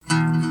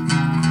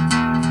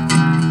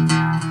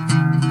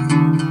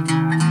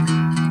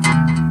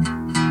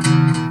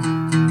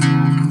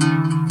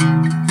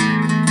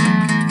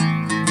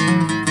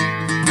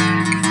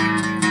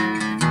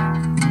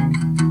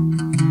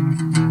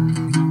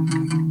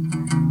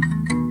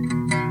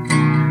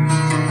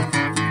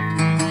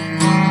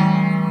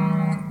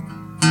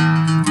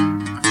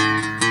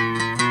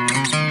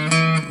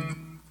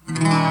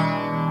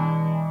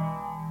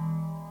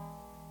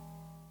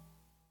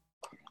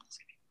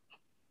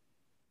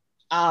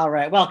All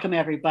right. Welcome,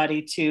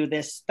 everybody, to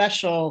this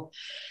special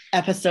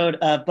episode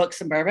of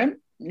Books and Bourbon,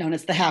 known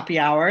as the Happy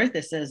Hour.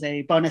 This is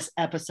a bonus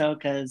episode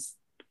because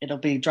it'll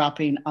be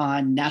dropping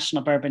on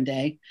National Bourbon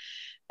Day.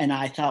 And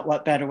I thought,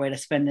 what better way to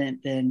spend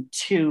it than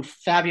two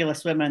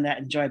fabulous women that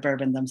enjoy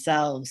bourbon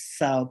themselves.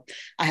 So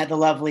I had the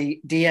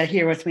lovely Deah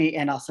here with me,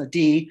 and also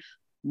Dee.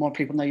 More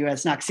people know you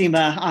as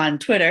Noxima on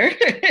Twitter,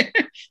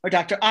 or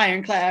Dr.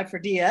 Ironclad for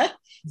Deah.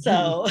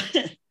 So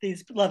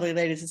these lovely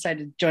ladies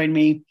decided to join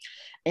me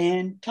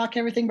and talk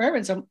everything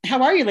bourbon. So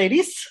how are you,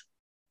 ladies?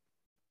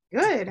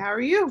 Good. How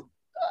are you?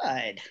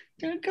 Good.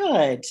 Doing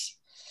good.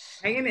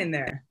 Hanging in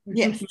there.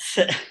 Yes.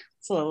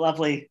 It's a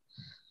lovely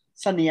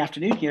sunny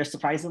afternoon here,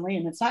 surprisingly,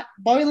 and it's not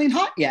boiling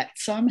hot yet.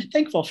 So I'm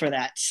thankful for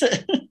that.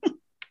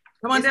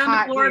 Come on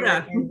down to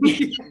Florida.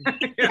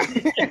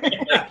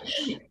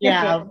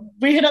 Yeah,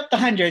 we hit up the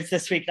hundreds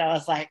this week. And I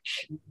was like,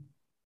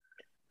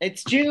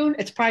 it's June,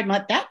 it's Pride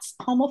Month. That's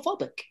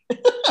homophobic.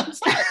 I'm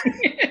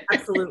sorry.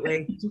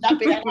 Absolutely. It's not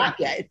being hot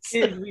yet. It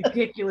is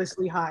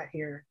ridiculously hot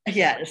here.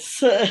 Yes.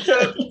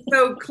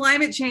 So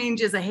climate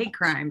change is a hate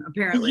crime,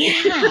 apparently.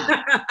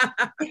 Yeah,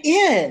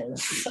 it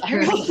is. I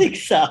really think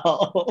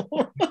so.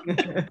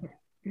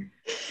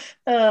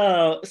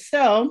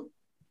 So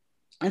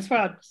that's why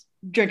I'm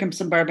drinking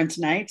some bourbon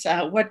tonight.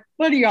 What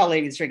are y'all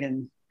ladies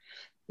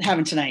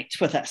having tonight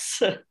with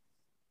us?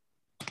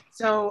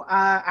 So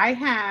I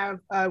have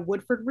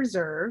Woodford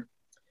Reserve,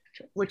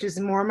 which is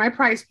more my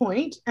price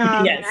point.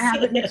 Yes. I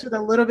have it mixed with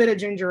a little bit of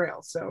ginger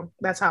ale. So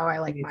that's how I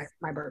like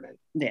my bourbon.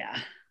 Yeah.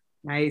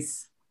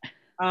 Nice.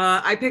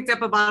 I picked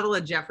up a bottle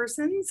of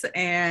Jefferson's,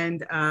 and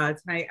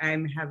tonight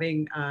I'm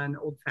having an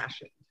old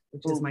fashioned,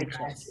 which is my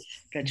choice.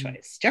 Good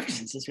choice.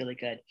 Jefferson's is really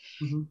good.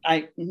 Mm-hmm.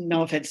 I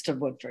no offense to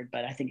Woodford,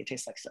 but I think it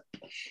tastes like soap.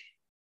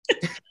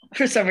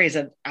 For some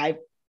reason, I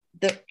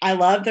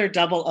love their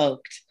double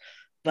oaked,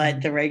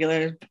 but the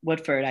regular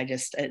Woodford,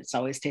 it's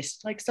always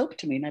tasted like soap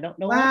to me, and I don't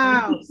know why.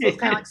 Wow, so it's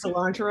kind of like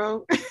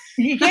cilantro.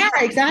 Yeah,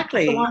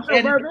 exactly.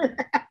 Cilantro bourbon.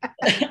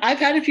 I've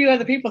had a few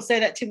other people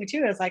say that to me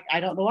too. It's like, I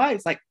don't know why.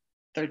 It's like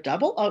their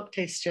double oak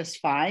tastes just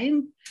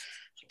fine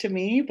to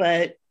me,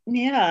 but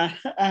yeah.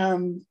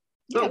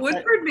 But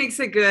Woodford makes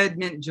a good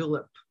mint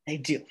julep. They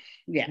do.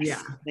 Yes,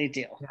 yeah. They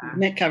do. Yeah.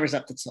 Mint covers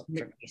up the soap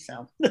for me,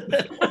 so.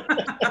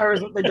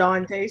 Covers with the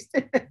Dawn taste.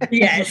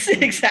 Yes,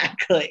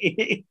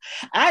 exactly.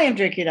 I am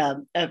drinking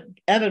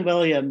Evan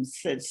Williams.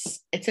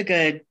 It's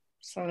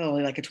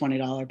only like a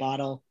 $20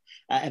 bottle.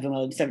 Evan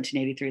Williams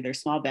 1783, their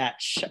small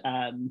batch.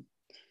 And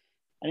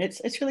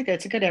it's really good.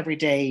 It's a good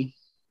everyday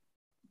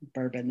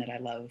bourbon that I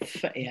love.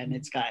 And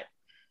it's got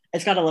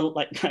a little,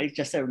 like I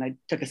just said when I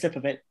took a sip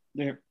of it,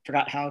 I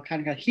forgot how it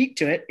kind of got heat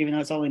to it, even though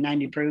it's only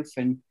 90 proof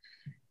and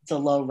it's a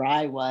low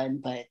rye one,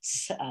 but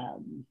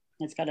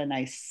it's got a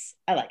nice,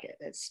 I like it.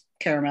 It's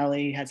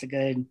caramelly, has a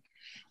good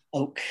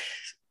oak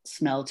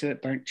smell to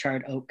it, burnt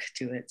charred oak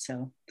to it.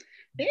 So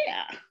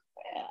yeah.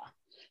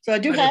 So I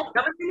do have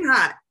Something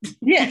hot.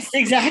 Yes,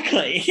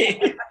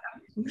 exactly.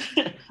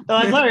 Though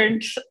I've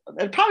learned,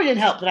 it probably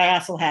didn't help that I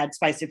also had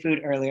spicy food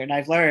earlier, and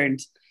I've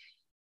learned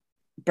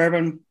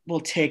bourbon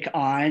will take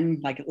on,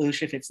 like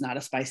Lush, if it's not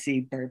a spicy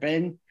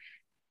bourbon,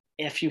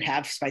 if you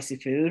have spicy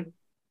food,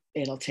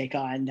 it'll take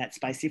on that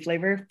spicy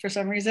flavor for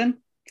some reason.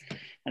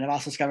 And I've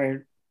also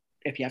discovered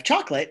if you have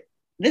chocolate,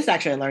 this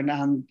actually I learned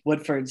on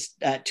Woodford's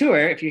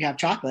tour, if you have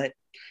chocolate,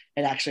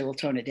 it actually will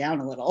tone it down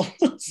a little.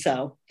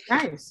 So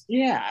nice.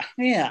 Yeah.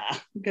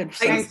 Good.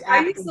 I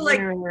used to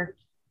like.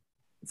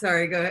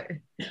 Sorry, go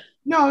ahead.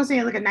 No, I was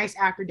saying like a nice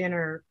after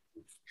dinner.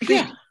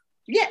 Yeah.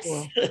 Yes.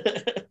 Cool.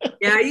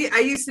 Yeah,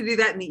 I used to do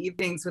that in the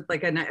evenings with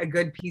like a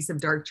good piece of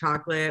dark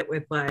chocolate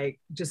with like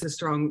just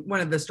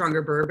one of the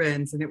stronger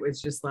bourbons, and it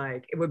was just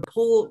like it would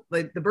pull,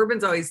 like the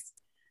bourbons always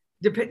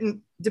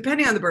depending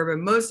on the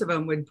bourbon, most of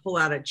them would pull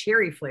out a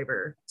cherry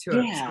flavor to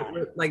it. Yeah.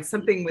 So like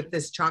something with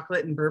this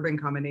chocolate and bourbon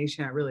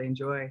combination I really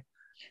enjoy.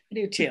 I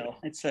do too.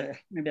 It's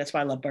maybe that's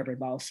why I love bourbon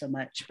balls so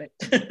much, but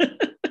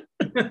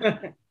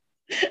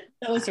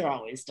those are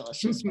always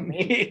delicious for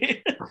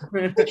me.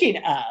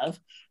 Speaking of,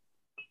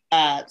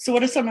 so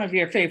what are some of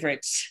your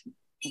favorite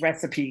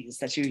recipes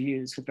that you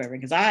use with bourbon?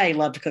 Because I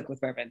love to cook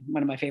with bourbon.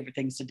 One of my favorite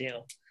things to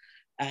do.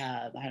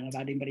 I don't know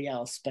about anybody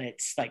else, but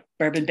it's like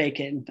bourbon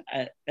bacon.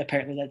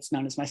 Apparently that's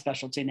known as my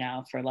specialty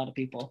now for a lot of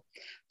people.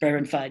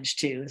 Bourbon fudge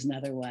too is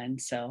another one.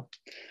 So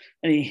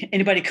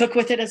anybody cook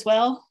with it as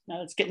well?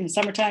 Now it's getting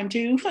summertime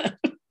too.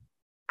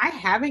 I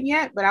haven't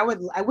yet, but I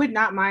would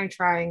not mind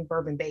trying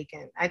bourbon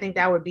bacon. I think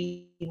that would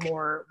be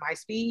more my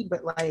speed,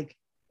 but like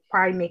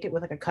probably make it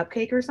with like a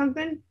cupcake or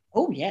something.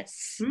 Oh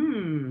yes.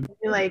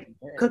 Like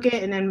cook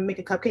it and then make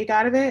a cupcake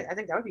out of it. I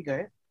think that would be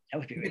good. That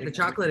would be really Get the good.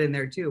 chocolate in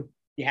there too.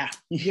 Yeah.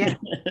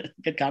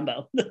 Good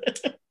combo.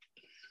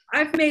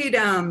 I've made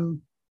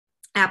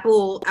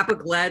apple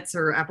galettes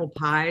or apple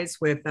pies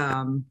with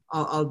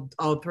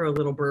I'll throw a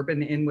little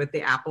bourbon in with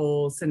the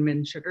apple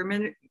cinnamon sugar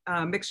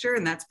mixture,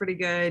 and that's pretty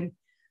good.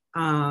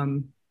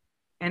 And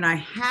I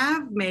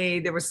have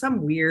made, there was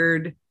some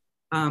weird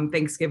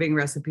Thanksgiving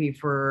recipe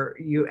for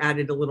you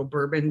added a little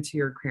bourbon to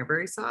your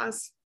cranberry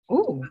sauce.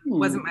 Oh,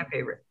 wasn't my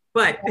favorite.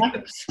 but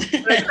I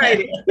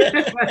tried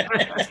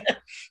it.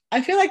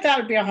 I feel like that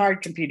would be a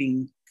hard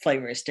competing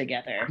flavors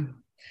together.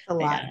 A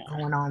lot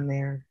going on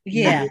there.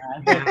 Yeah,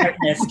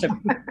 tartness to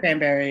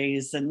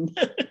cranberries and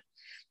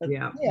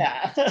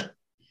yeah.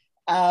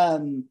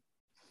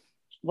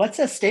 What's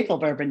a staple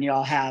bourbon you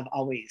all have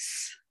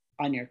always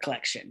on your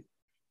collection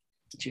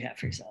that you have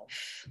for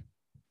yourself?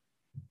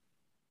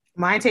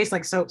 Mine tastes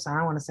like soap, so I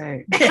don't want to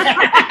say.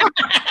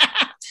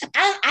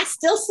 I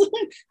still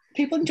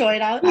people enjoy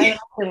it. I give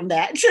them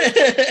that.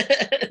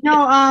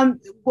 No,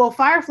 well,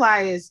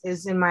 Firefly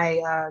is in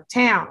my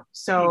town,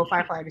 so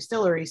Firefly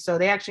Distillery. So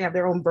they actually have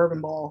their own bourbon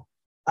ball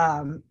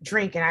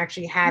drink, and I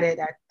actually had it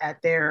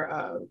at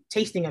their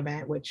tasting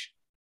event, which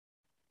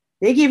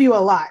they give you a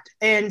lot.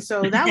 And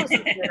so that was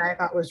something that I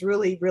thought was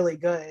really, really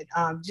good.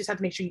 You just have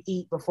to make sure you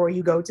eat before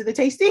you go to the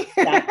tasting.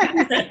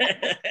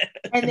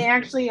 And they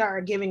actually are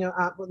giving,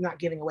 well, not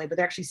giving away, but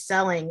they're actually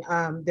selling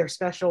their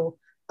special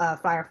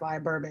Firefly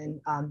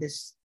bourbon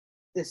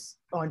this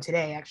on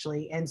today,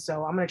 actually. And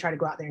so I'm going to try to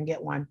go out there and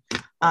get one.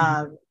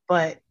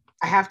 But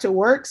I have to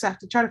work, so I have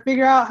to try to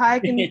figure out how I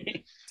can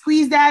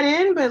squeeze that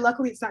in. But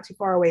luckily, it's not too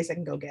far away, so I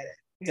can go get it.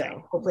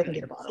 So hopefully I can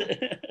get a bottle.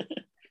 What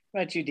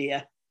about you,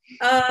 Deah?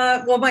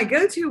 Well, my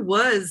go-to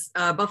was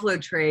Buffalo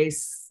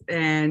Trace,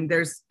 and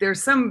there's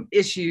some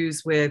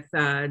issues with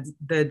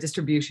the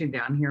distribution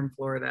down here in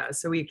Florida.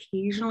 So we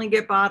occasionally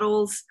get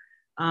bottles,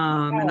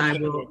 and I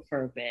will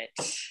for a bit.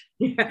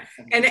 Yeah,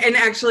 and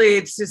actually,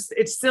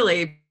 it's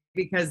silly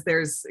because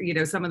there's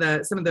some of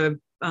the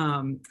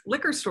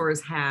liquor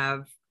stores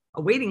have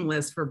a waiting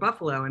list for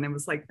Buffalo, and I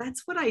was like,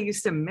 that's what I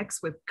used to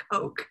mix with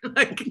Coke.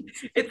 Like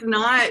it's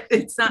not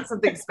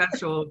something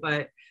special,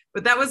 but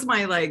that was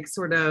my like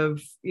sort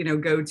of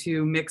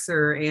go-to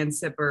mixer and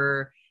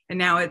sipper. And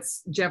now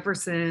it's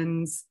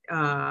Jefferson's,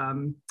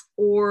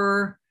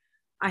 or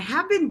I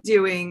have been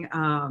doing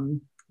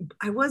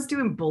I was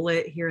doing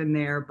Bullet here and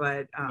there,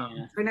 but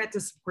try not to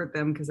support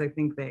them because I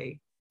think there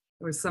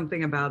was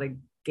something about a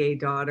gay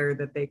daughter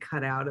that they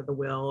cut out of the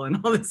will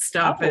and all this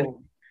stuff.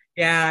 Oh.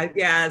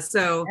 And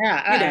so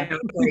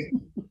like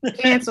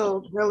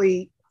canceled,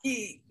 really.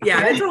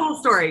 Yeah, it's a whole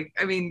story.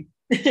 I mean,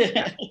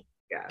 yeah.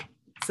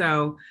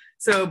 So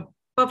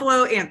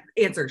Buffalo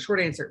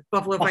short answer.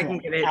 Buffalo, if I can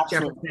get it.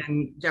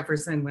 Absolutely.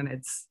 Jefferson when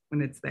it's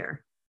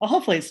there. Well,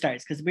 hopefully it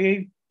starts because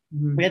we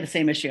had the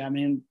same issue. I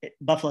mean,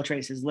 Buffalo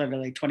Trace is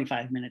literally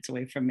 25 minutes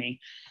away from me.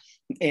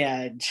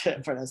 And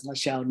for those on the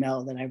show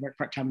know that I work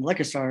part-time in the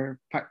liquor store,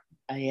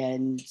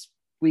 and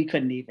we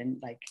couldn't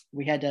even,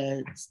 we had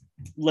to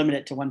limit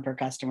it to one per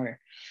customer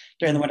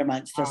during the winter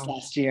months this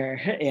last year.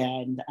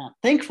 And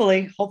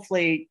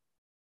hopefully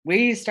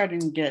we starting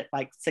to get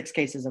 6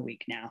 cases a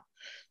week now.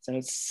 So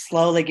it's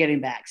slowly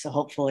getting back. So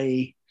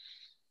hopefully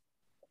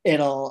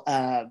it'll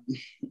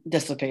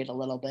dissipate a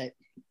little bit.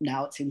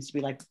 Now it seems to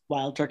be like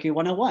Wild Turkey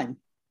 101.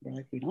 We're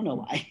like, we don't know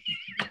why.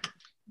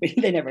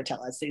 They never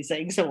tell us these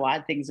things, so why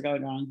things are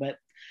going wrong. But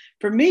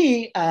for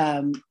me,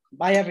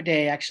 my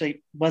everyday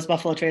actually was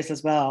Buffalo Trace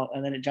as well.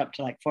 And then it jumped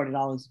to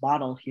 $40 a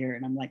bottle here.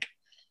 And I'm like,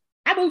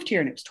 I moved here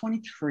and it was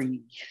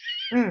 23.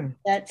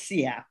 That's,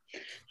 yeah.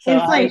 So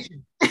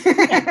inflation.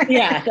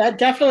 That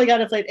definitely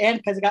got inflated. And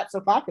because it got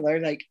so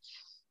popular,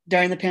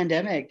 during the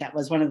pandemic, that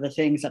was one of the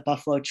things that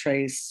Buffalo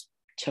Trace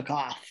took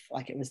off.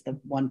 It was the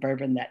one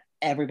bourbon that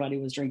everybody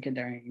was drinking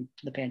during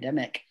the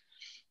pandemic.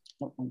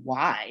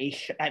 Why?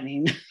 I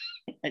mean,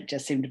 it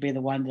just seemed to be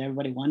the one that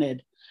everybody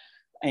wanted.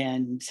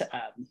 And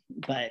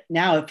but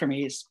now for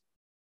me, if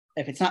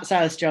it's not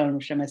Silas Jones,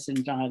 which I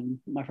mentioned on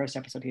my first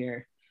episode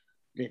here,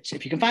 which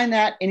if you can find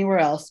that anywhere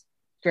else,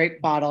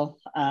 great bottle.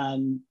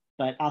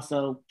 But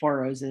also Four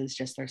Roses,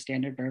 just their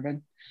standard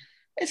bourbon.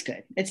 It's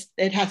good.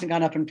 It hasn't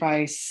gone up in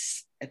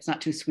price. It's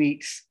not too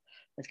sweet.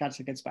 It's got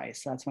some good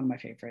spice. So that's one of my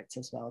favorites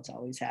as well. It's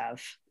always have a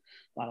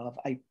bottle of.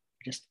 I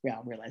just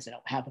realized I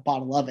don't have a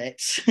bottle of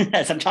it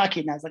as I'm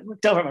talking. I was like,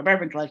 looked over at my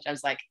bourbon collection. I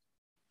was like,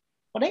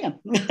 well, damn,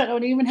 I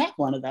don't even have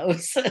one of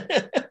those.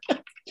 It's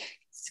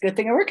a good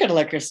thing I work at a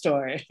liquor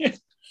store.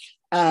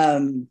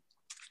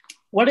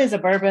 What is a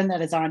bourbon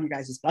that is on your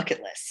guys'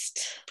 bucket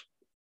list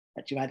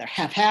that you either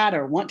have had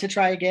or want to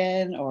try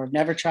again or have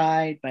never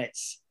tried, but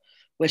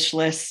wish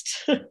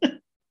list?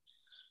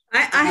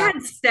 I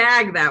had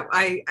Stag that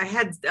I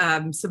had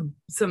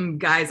some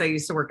guys I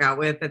used to work out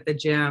with at the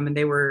gym, and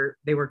they were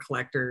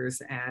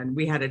collectors, and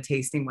we had a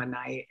tasting one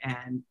night,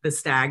 and the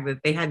Stag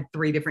that they had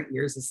 3 different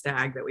years of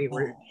Stag that we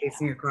were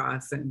tasting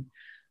across, and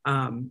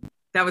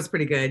that was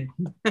pretty good.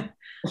 I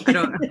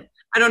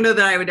don't know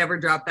that I would ever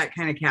drop that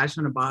kind of cash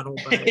on a bottle,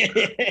 but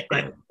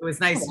it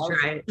was nice to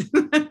try it.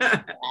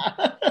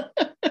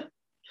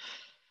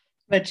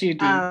 But you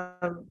do.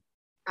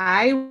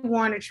 I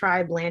want to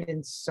try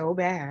Blandon so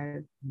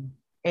bad,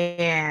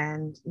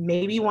 and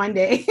maybe one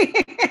day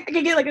I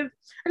can get I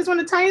just want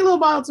a tiny little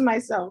bottle to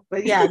myself.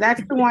 But yeah,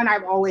 that's the one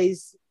I've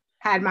always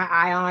had my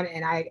eye on,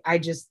 and I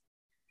just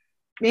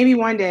maybe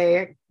one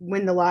day I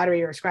win the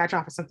lottery or scratch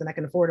off of something I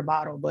can afford a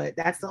bottle. But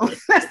that's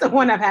the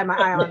one I've had my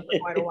eye on for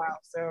quite a while.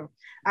 So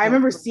I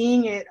remember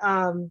seeing it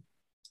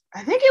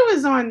I think it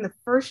was on the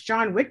first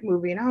John Wick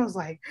movie, and I was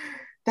like,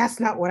 that's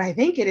not what I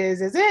think it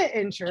is it?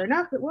 And sure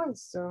enough, it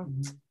was. So,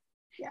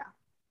 yeah.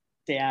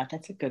 Yeah,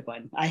 that's a good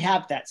one. I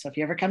have that. So if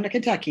you ever come to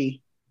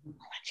Kentucky, I'll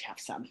let you have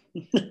some.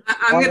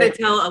 I'm going to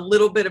tell a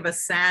little bit of a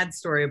sad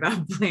story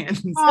about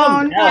Blanton's.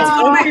 Oh,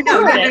 no.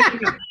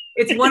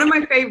 It's one of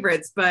my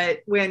favorites, but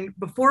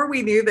before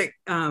we knew that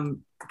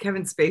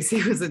Kevin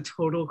Spacey was a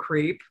total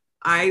creep,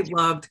 I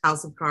loved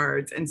House of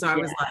Cards. And so I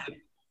was like,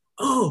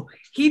 oh,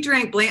 he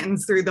drank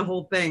Blanton's through the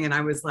whole thing. And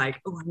I was like,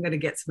 oh, I'm going to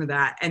get some of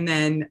that. And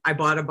then I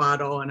bought a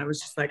bottle and I was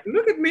just like,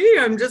 look at me.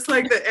 I'm just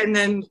like that. And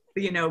then,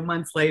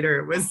 months later,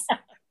 it was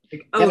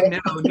like, oh no,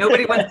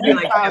 nobody wants to be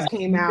like him.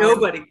 Came out.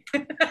 Nobody.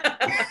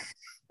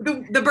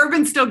 The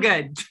bourbon's still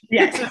good.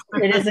 Yes,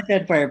 it is a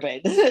good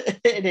bourbon.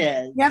 It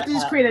is. You have to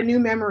just create a new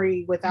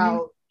memory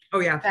without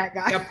that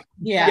guy. Yep.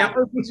 Yeah.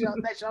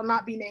 That shall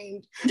not be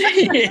named.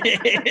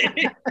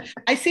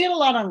 I see it a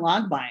lot on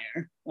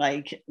Longmire,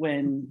 like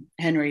when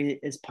Henry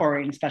is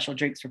pouring special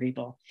drinks for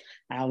people.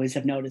 I always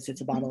have noticed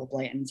it's a bottle of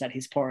Blanton's that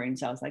he's pouring.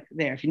 So I was like,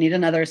 there, if you need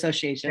another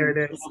association, there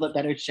it is. A little bit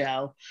better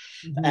show.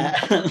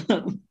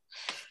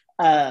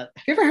 Have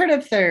you ever heard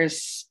of,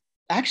 there's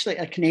actually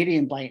a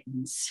Canadian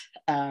Blanton's?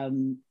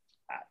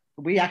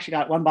 We actually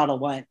got one bottle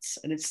once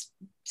and it's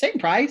same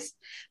price,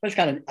 but it's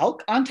got an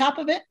elk on top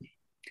of it.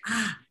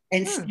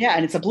 And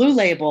and it's a blue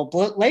label.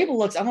 Blue label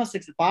looks almost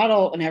like the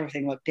bottle and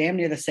everything look damn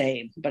near the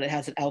same, but it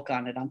has an elk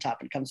on it on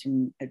top. It comes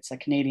from, it's a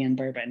Canadian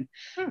bourbon.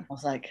 I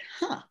was like,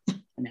 I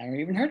never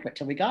even heard of it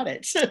till we got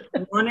it.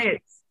 I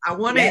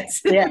want it.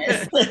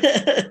 Yes.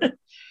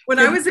 When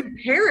I was in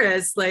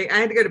Paris, like I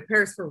had to go to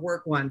Paris for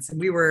work once, and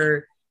we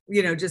were,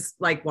 just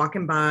like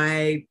walking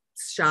by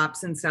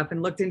shops and stuff,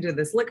 and looked into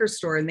this liquor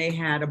store, and they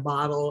had a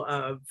bottle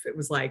of, it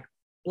was like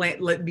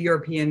the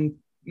European,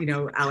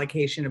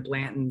 allocation of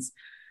Blanton's.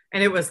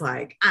 And it was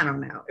like, I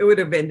don't know, it would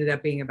have ended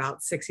up being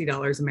about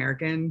 $60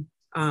 American.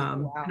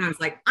 And I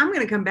was like, I'm going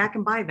to come back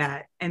and buy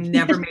that, and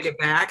never made it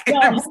back. And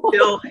I'm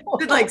still,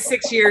 did like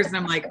 6 years, and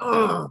I'm like,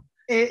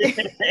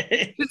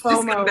 just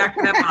come back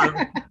to that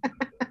bottle.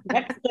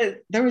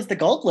 There was the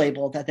gold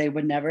label that they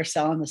would never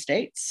sell in the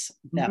States.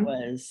 That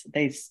was,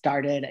 they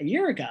started a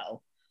year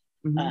ago.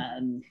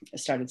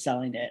 Started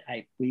selling it.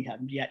 We have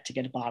yet to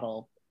get a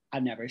bottle.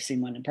 I've never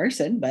seen one in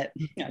person, but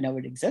I know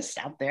it exists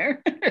out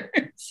there.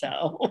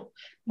 So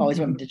always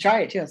wanted to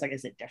try it too. I was like,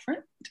 is it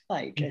different?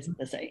 Like, is it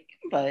the same?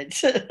 But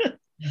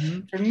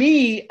for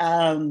me,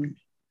 I've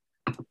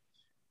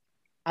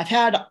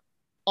had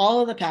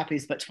all of the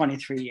Pappies but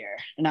 23 year,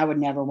 and I would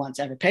never once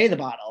ever pay the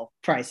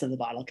price of the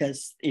bottle,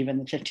 because even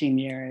the 15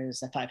 year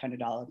is a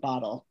 $500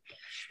 bottle.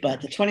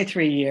 But the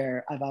 23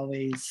 year, I've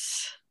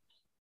always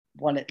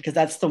wanted, because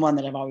that's the one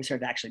that I've always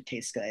heard actually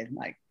tastes good.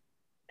 Like,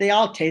 they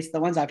all taste,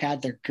 the ones I've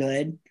had, they're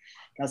good.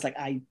 I was like,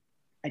 I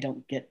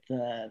don't get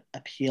the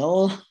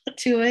appeal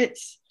to it.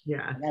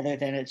 Yeah. Other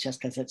than it's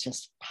just because it's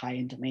just high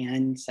in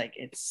demand. It's like,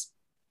 it's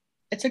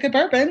a good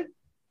bourbon.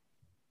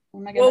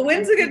 Well,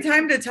 when's a good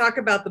time to talk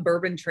about the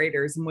bourbon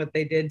traders and what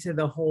they did to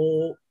the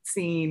whole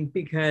scene?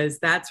 Because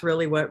that's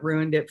really what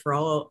ruined it for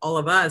all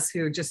of us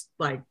who just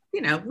like,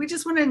 we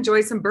just want to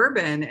enjoy some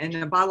bourbon, and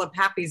a bottle of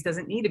Pappy's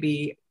doesn't need to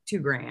be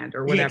 $2,000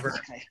 or whatever.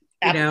 Exactly.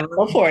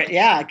 Go for it.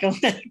 Yeah.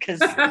 Because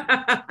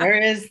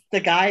there is the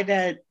guy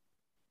that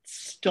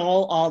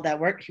stole all that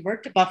work. He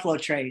worked at Buffalo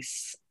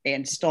Trace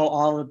and stole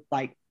all of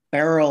like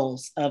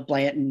barrels of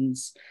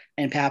Blanton's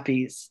and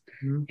Pappy's.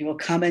 He will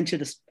come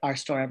into our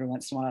store every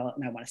once in a while,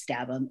 and I want to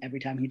stab him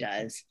every time he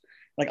does.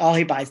 Like, all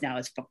he buys now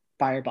is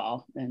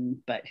Fireball,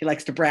 but he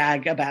likes to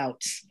brag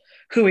about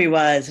who he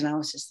was. And I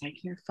was just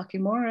like, you're a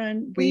fucking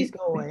moron. Please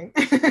go away.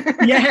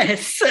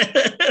 Yes.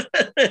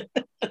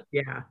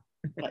 Yeah.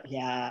 But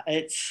yeah,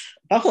 it's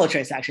Buffalo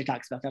Trace actually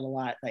talks about that a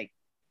lot, like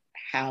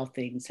how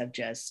things have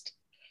just,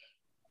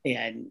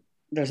 and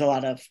there's a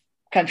lot of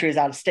countries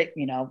out of state,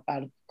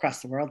 out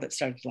across the world that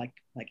started like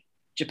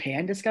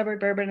Japan discovered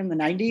bourbon in the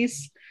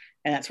 90s,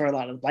 and that's where a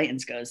lot of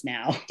Blanton's goes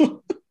now.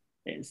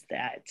 Is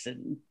that,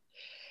 and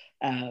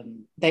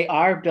they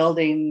are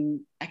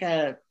building like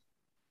a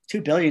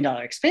 $2 billion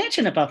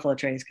expansion of Buffalo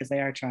Trace, because they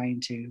are trying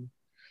to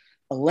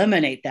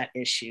eliminate that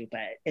issue,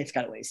 but it's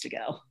got a ways to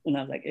go. And I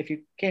was like, if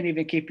you can't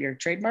even keep your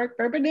trademark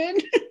bourbon in,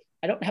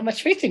 I don't have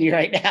much faith in you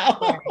right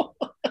now.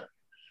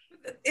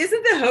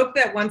 Isn't the hope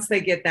that once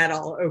they get that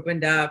all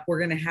opened up, we're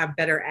going to have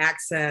better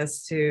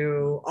access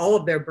to all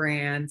of their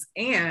brands,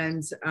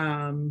 and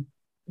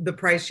the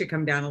price should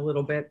come down a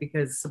little bit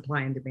because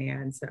supply and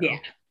demand. So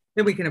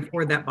then we can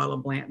afford that bottle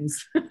of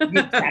Blanton's.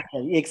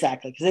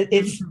 Exactly. Because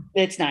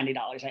it's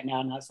 $90 right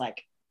now. And I was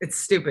like, it's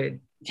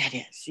stupid. Yeah,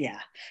 it is. Yeah.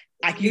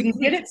 You can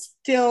get it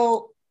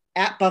still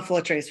at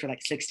Buffalo Trace for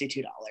like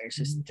 $62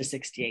 to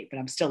 $68, but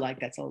I'm still like,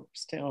 that's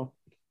still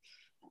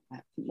a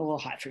little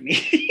high for me.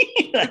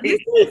 Like,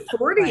 it used to be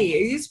 40.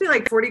 It used to be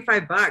like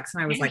 $45,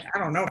 and I was like, I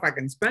don't know if I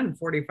can spend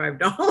 $45.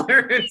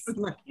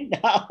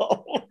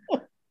 No.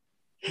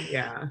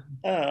 Yeah.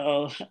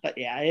 Oh, but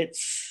yeah,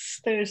 it's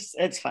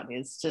funny.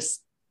 It's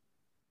just,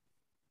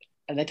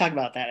 and they talk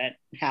about that,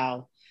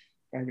 how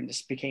bourbon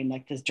just became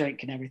like this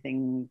drink and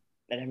everything.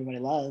 that everybody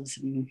loves.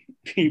 And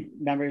he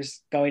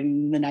remembers going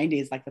in the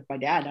 90s, like with my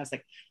dad. And I was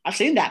like, I've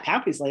seen that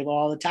Pappy's label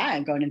all the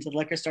time going into the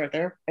liquor store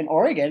there in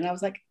Oregon. And I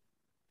was like,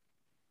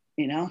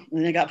 you know, and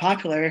then it got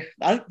popular.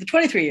 The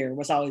 23 year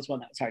was always one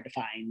that was hard to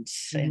find.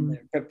 And the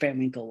Rip Van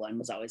Winkle one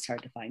was always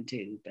hard to find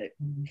too. But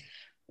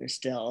there's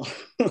still,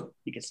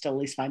 you can still at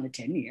least find the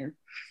 10 year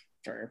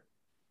for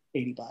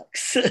 $80.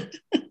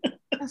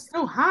 That's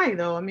so high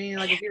though. I mean,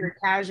 like if you're a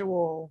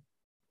casual,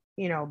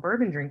 you know,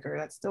 bourbon drinker,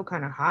 that's still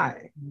kind of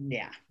high.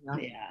 Yeah.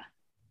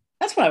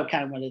 That's what I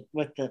kind of wanted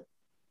with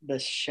the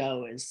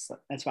show is.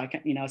 That's why,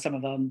 you know, some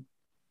of them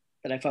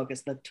that I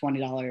focus, the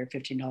 $20 or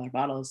 $15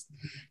 bottles,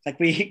 like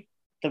the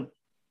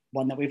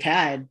one that we've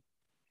had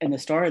in the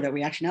store that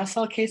we actually now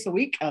sell a case a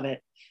week of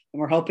it,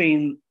 and we're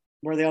hoping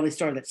we're the only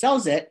store that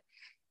sells it,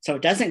 so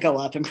it doesn't go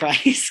up in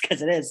price,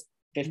 because it is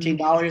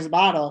 $15 a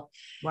bottle.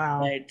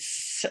 Wow.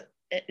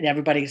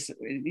 Everybody's,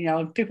 you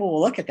know, people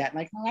will look at that and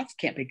like, no, that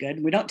can't be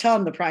good. We don't tell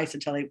them the price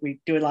until we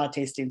do a lot of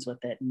tastings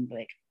with it, and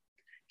like,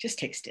 just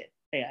taste it.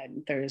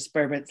 And there's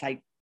bourbons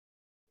like,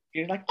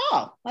 you're like,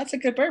 oh, that's a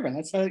good bourbon.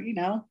 That's a, you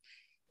know,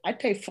 I'd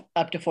pay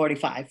up to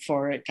 $45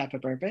 for it type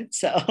of bourbon.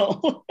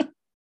 So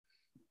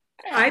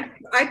I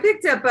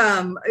picked up,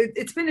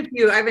 it's been a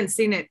few, I haven't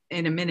seen it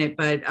in a minute,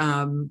 but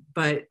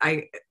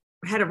I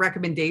had a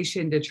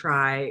recommendation to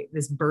try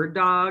this Bird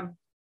Dog.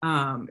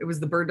 It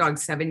was the Bird Dog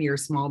 7-year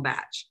small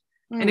batch.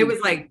 And it was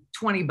like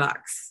 $20.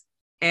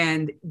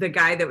 And the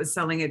guy that was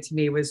selling it to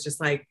me was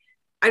just like,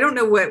 I don't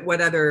know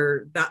what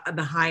other,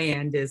 the high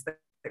end is that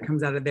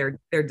comes out of their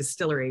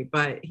distillery,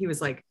 but he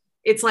was like,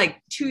 it's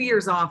like 2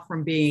 years off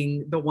from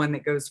being the one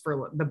that goes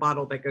for the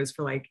bottle that goes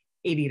for like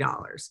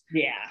 $80.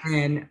 Yeah.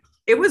 And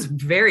it was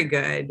very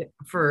good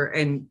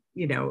and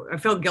you know, I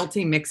felt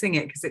guilty mixing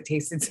it because it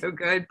tasted so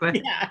good, but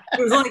it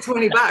was only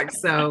 $20.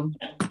 So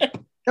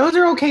those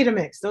are okay to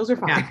mix. Those are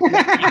fine.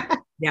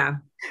 Yeah.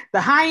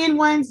 The high end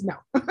ones, no.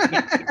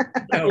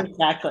 No.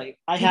 Exactly.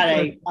 I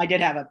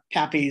did have a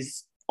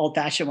Pappy's old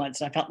fashioned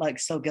once, and I felt like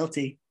so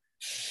guilty.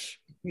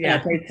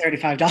 Yeah. And I paid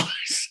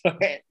 $35 for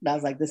it. And I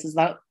was like, this is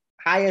the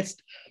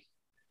highest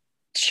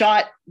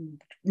shot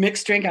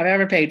mixed drink I've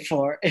ever paid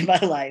for in my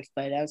life.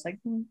 But I was like,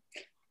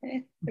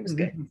 it was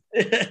good.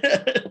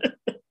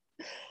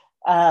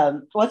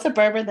 What's a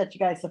bourbon that you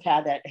guys have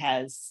had that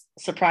has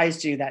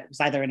surprised you, that was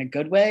either in a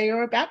good way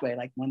or a bad way?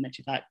 Like one that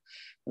you thought,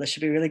 well, this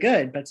should be really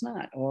good, but it's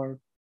not. Or,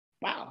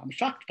 wow, I'm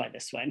shocked by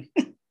this one.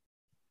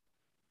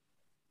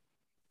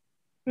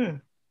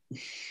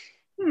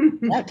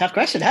 Yeah, tough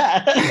question,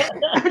 huh?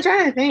 I'm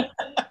trying to think.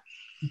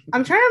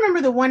 I'm trying to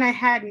remember the one I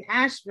had in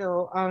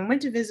Asheville.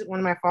 Went to visit one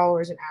of my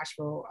followers in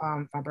Asheville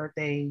for my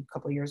birthday a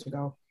couple of years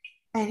ago.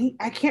 And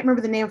I can't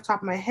remember the name off the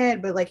top of my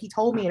head, but like he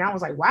told me and I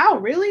was like, wow,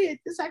 really?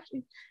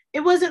 It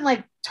wasn't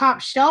like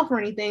top shelf or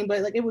anything,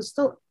 but like it was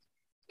still,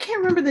 I can't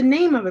remember the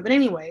name of it. But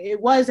anyway,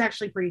 it was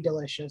actually pretty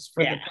delicious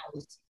for the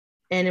price.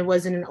 And it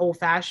wasn't an old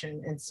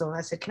fashioned. And so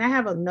I said, can I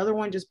have another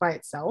one just by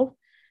itself?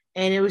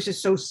 And it was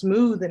just so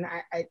smooth. And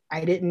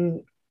I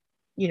didn't,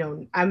 you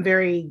know, I'm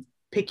very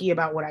picky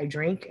about what I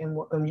drink and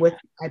what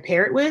I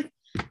pair it with.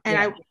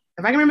 And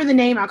if I can remember the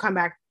name, I'll come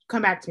back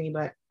to me,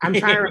 but I'm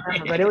trying to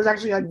remember. But it was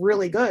actually like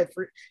really good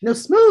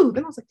smooth.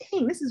 And I was like,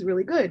 dang, this is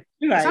really good.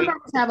 Right. Some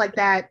bourbons have like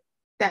that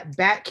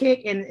back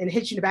kick and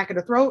hits you in the back of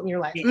the throat, and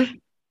you're like,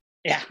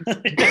 yeah.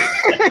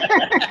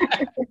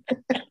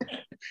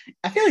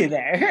 I feel you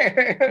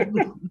there.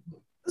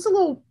 It's a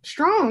little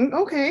strong.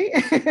 Okay.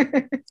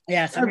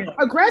 Yeah.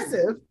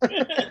 Aggressive.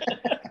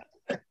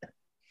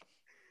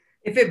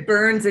 If it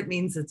burns, it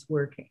means it's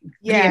working.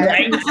 Yeah.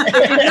 Right.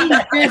 It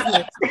means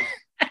business.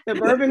 The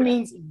bourbon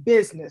means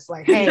business.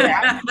 Like, hey,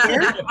 I'm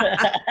here.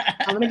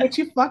 I'm gonna get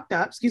you fucked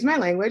up. Excuse my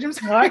language. I'm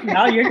sorry.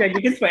 No, you're good.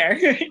 You can swear.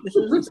 This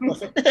is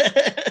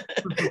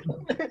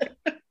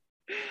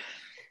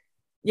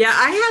Yeah,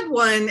 I had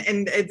one,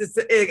 and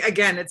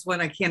it's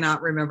one I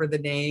cannot remember the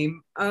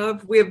name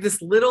of. We have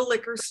this little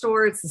liquor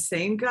store. It's the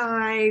same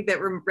guy that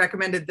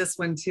recommended this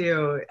one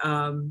too.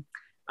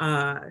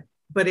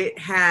 But it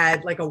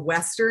had like a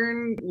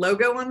Western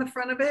logo on the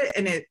front of it,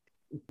 and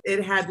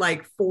it had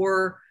like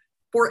four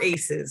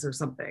aces or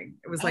something.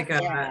 It was like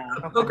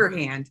a poker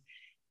hand,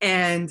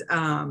 and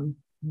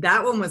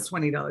that one was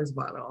 $20 a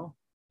bottle.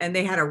 And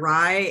they had a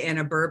rye and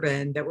a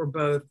bourbon that were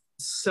both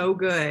so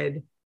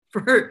good.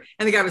 And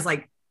the guy was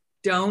like,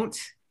 don't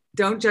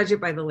judge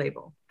it by the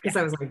label, because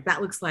I was like,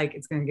 that looks like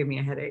it's going to give me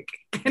a headache.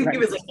 And he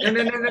was like,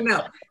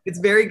 no, it's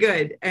very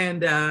good.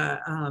 And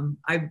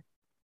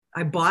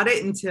I bought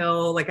it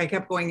until, like, I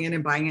kept going in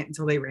and buying it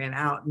until they ran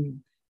out,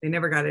 and they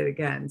never got it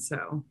again.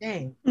 So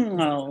dang,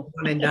 one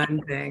and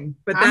done thing.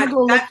 But I'm gonna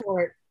go look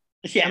for it.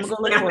 Yes. I'm gonna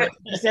go look for it.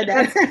 You said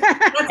that.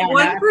 That's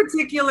one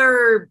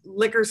particular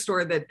liquor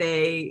store that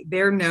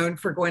they're known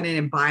for going in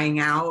and buying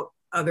out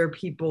other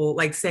people.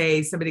 Like,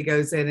 say somebody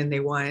goes in and they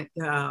want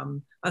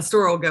a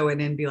store will go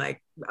in and be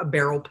like a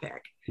barrel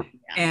pick.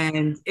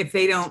 And if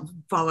they don't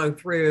follow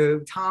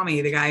through,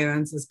 Tommy, the guy who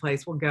owns this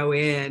place, will go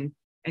in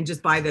and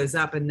just buy those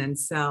up and then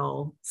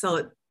sell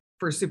it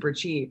for super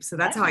cheap. So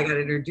that's how I got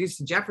introduced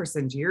to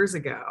Jefferson's years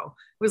ago.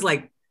 It was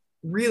like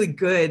really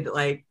good,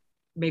 like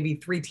maybe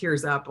 3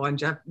 tiers up on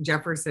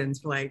Jefferson's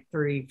for like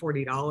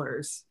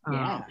 $30-$40.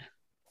 Yeah.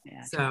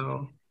 Yeah.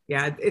 So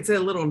yeah, it's a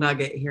little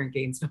nugget here in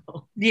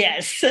Gainesville.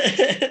 Yes.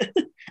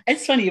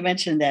 It's funny you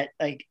mentioned that,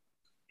 like,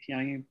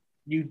 you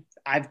know,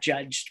 I've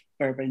judged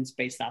bourbons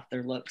based off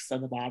their looks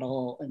of the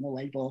bottle and the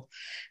label.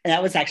 And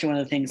that was actually one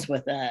of the things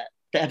with the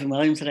Evan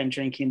Williams that I'm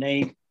drinking.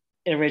 They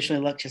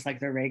originally looked just like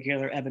their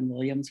regular Evan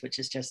Williams, which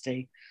is just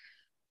a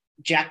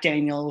Jack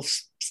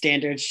Daniel's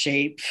standard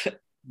shape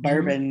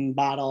bourbon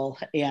bottle.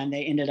 And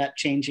they ended up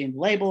changing the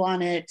label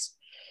on it,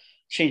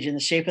 changing the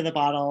shape of the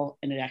bottle,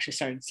 and it actually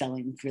started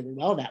selling really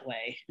well that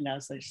way. And I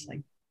was just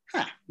like,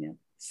 you know,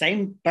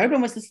 same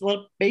bourbon was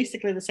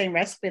basically the same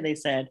recipe, they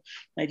said.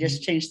 They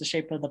just changed the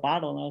shape of the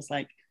bottle. And I was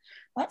like,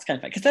 well, that's kind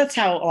of fun, because that's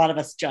how a lot of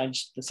us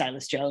judged the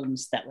Silas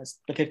Jones. That was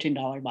the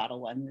 $15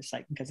 bottle one. It's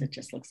like, because it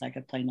just looks like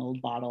a plain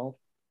old bottle.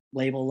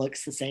 Label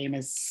looks the same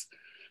as,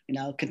 you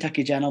know,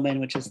 Kentucky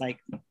Gentleman, which is like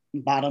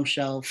bottom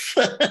shelf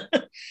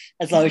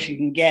as low as you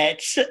can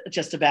get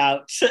just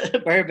about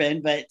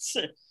bourbon. But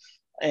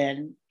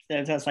and so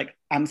I was like,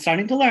 I'm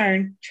starting to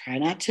learn. Try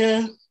not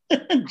to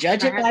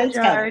judge it by its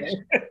cover.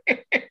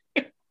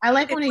 I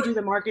like when they do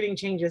the marketing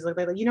changes. Like,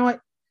 you know what?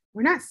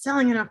 We're not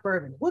selling enough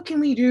bourbon. What can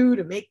we do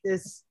to make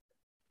this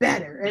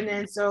better? And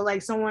then so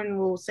like someone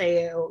will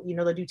say, oh, you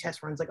know, they'll do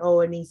test runs like,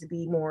 oh, it needs to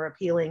be more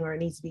appealing, or it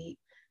needs to be,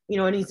 you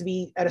know, it needs to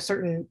be at a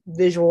certain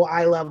visual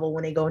eye level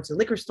when they go into the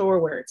liquor store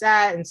where it's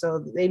at. And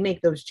so they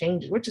make those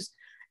changes, which is,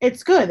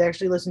 it's good to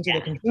actually listen to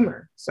the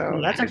consumer. So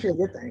that's actually a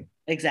good thing.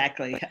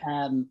 Exactly.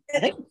 I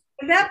think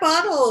that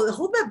bottle,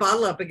 hold that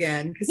bottle up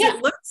again, because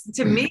it looks,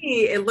 to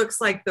me, it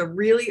looks like the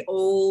really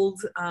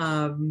old,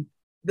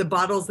 the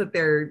bottles that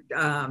they're,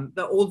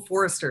 the old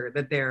Forester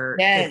that they're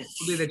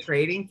do the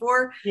trading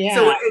for. Yeah.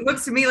 So it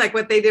looks to me like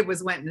what they did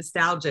was went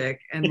nostalgic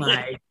and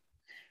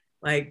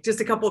like just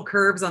a couple of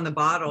curves on the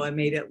bottle and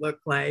made it look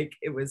like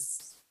it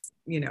was,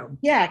 you know.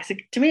 Yeah, because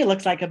to me it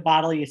looks like a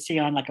bottle you see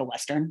on like a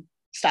Western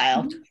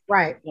style,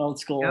 right? Old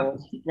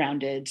school,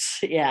 rounded.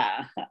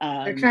 Yeah,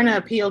 they're trying to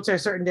appeal to a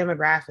certain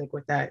demographic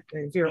with that.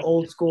 If you're an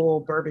old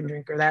school bourbon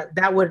drinker,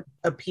 that would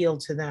appeal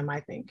to them,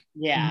 I think.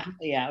 Yeah,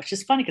 yeah. It's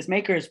just funny because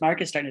Maker's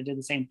Mark is starting to do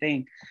the same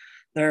thing.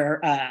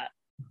 Their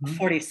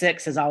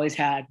 46 has always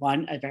had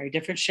a very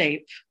different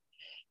shape,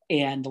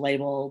 and the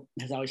label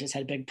has always just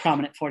had a big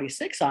prominent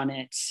 46 on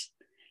it.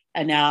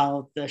 And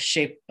now the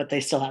shape, but they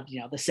still have, you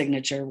know, the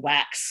signature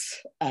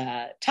wax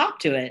top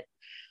to it.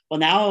 Well,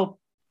 now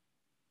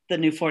the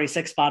new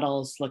 46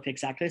 bottles look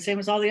exactly the same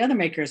as all the other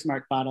Maker's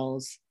Mark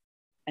bottles.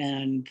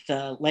 And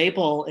the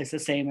label is the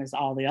same as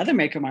all the other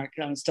Maker Mark.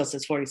 It still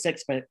says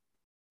 46, but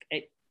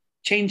it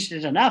changed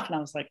it enough. And I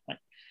was like, I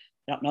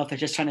don't know if they're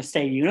just trying to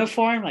stay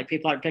uniform, like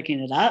people aren't picking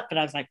it up. But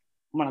I was like,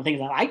 one of the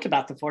things I liked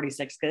about the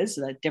 46 is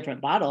a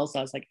different bottle. So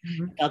I was like,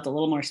 it felt a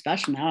little more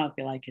special. Now I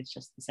feel like it's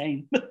just the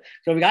same.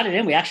 So we got it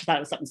in. We actually thought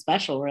it was something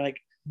special. We're like,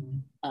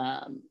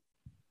 what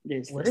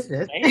is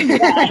this?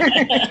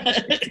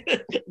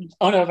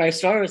 Owner of our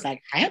store was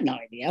like, I have no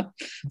idea.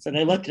 So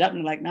they looked it up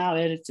and like, no,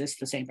 it's just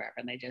the same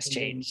bourbon. They just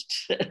changed.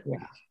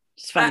 Yeah,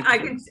 it's funny.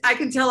 I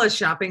can tell a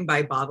shopping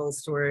by bottle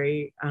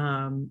story.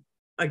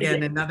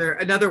 Again,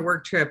 another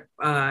work trip.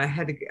 I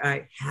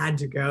had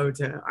to go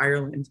to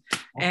Ireland,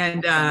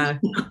 and I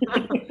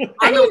need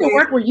to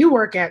work where you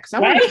work at.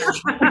 Right?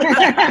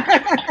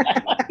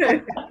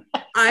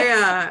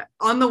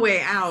 On the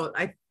way out,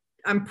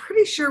 I'm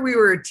pretty sure we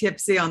were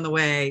tipsy on the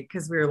way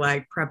because we were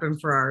like prepping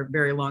for our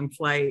very long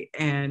flight,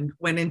 and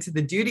went into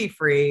the duty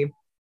free,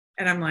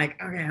 and I'm like,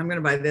 okay, I'm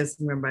gonna buy this,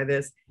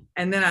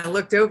 and then I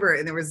looked over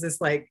and there was this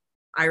like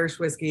Irish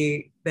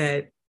whiskey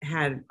that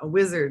had a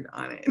wizard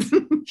on it.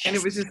 And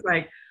it was just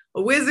like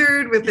a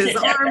wizard with his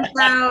arms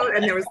out,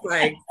 and there was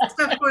like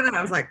stuff going on.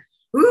 I was like,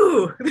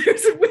 ooh,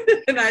 there's a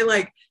wizard. And I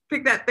like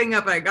picked that thing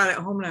up and I got it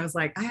home and I was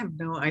like, I have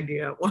no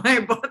idea why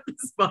I bought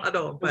this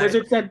bottle. But the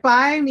wizard said,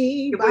 buy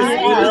me.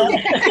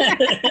 I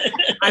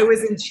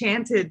was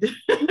enchanted.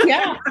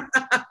 Yeah.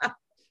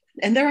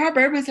 And there are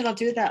bourbons that'll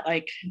do that.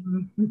 Like,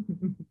 I'm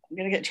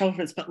going to get in trouble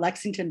for this, but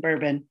Lexington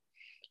bourbon,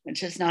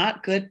 which is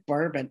not good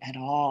bourbon at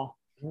all.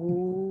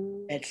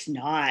 Ooh. It's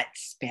not.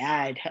 It's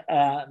bad.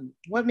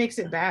 What makes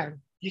it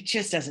bad? It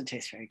just doesn't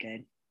taste very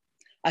good.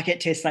 Like, it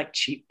tastes like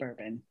cheap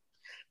bourbon.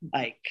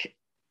 Like,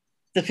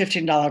 the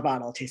 $15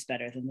 bottle tastes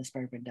better than this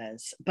bourbon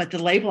does. But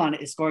the label on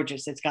it is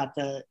gorgeous. It's got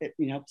you're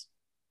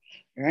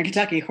in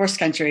Kentucky, horse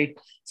country.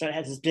 So it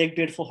has this big,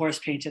 beautiful horse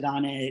painted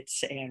on it.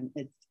 And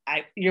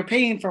you're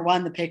paying for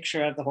the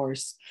picture of the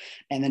horse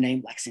and the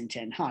name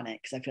Lexington on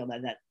it. Cause I feel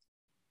that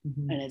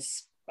and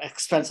it's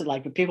expensive.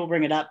 Like, when people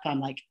bring it up, I'm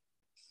like,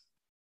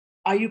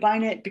 are you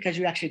buying it because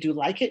you actually do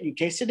like it? You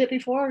tasted it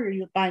before, or are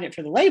you buying it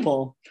for the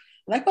label?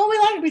 I'm like, well, we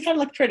like it. We thought it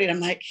looked pretty. And I'm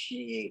like,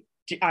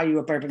 are you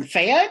a bourbon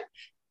fan?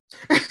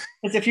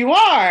 Because if you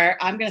are,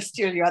 I'm going to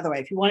steer you other way.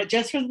 If you want it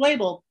just for the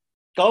label,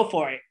 go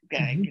for it.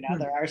 Okay.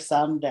 There are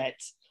some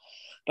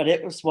but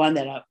it was one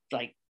that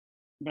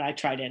when I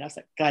tried it, I was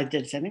like, guys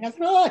did something. I was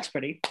like, oh, that's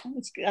pretty.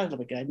 That'll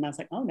be good. And I was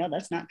like, oh no,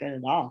 that's not good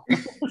at all.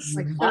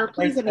 Like, sir,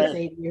 please let me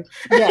save you.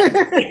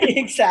 Yeah,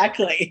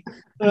 exactly.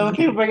 So when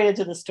people bring it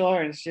into the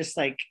store, it's just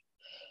like,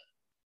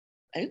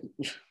 and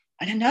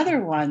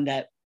another one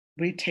that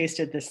we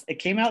tasted this, it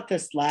came out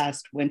this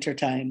last winter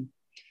time.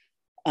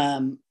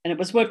 And it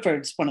was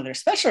Woodford's, one of their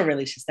special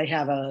releases. They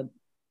have a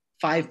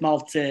 5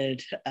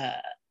 malted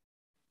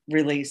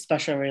release,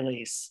 special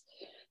release,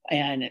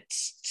 and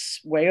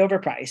it's way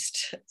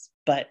overpriced.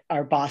 But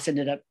our boss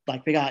ended up,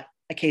 like, we got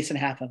a case and a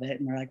half of it,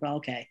 and we're like, well,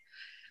 okay,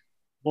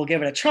 we'll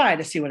give it a try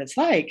to see what it's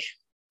like.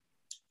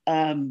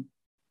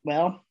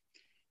 Well,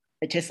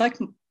 it tastes like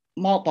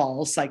malt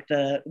balls, like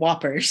the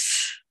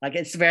Whoppers. Like,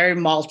 it's very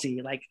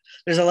malty. Like,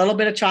 there's a little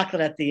bit of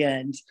chocolate at the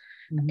end.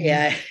 Mm-hmm.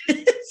 Yeah,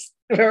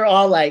 we're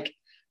all like,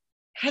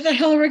 how the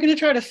hell are we going to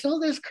try to fill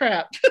this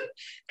crap?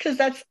 Because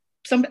that's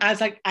some. I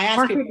was like, I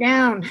asked people, it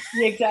down.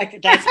 Yeah, exactly.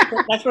 That's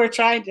what we're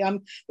trying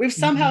to. We've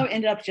somehow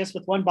ended up just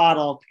with one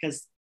bottle,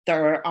 because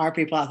there are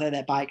people out there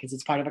that buy it because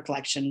it's part of a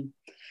collection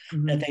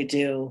that they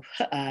do,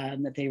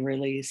 that they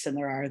release, and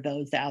there are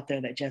those out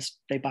there that just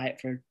they buy it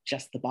for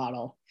just the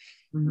bottle,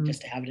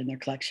 just to have it in their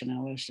collection.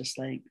 I was just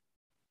like,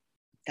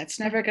 that's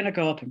never going to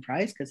go up in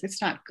price because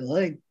it's not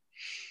good.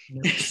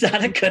 No. It's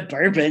not a good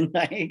bourbon.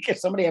 Like, if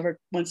somebody ever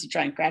wants to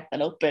try and crack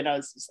that open, I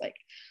was just like,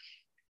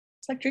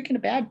 it's like drinking a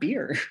bad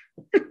beer.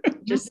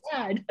 Just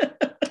sad.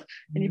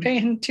 And you're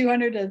paying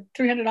 $200 to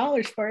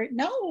 $300 for it.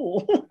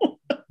 No.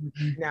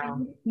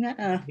 No.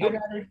 I'd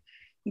rather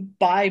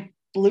buy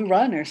Blue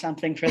Run or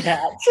something for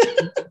that.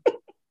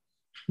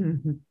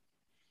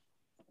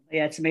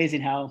 Yeah, it's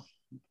amazing how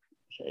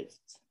it's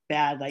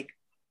bad. Like,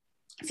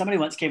 somebody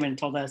once came in and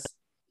told us,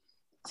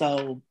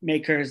 so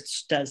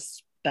Makers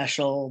does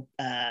special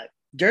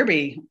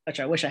Derby,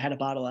 which I wish I had a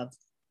bottle of.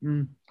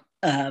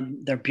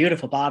 They're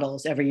beautiful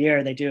bottles. Every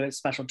year they do a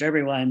special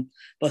Derby one,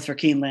 both for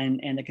Keeneland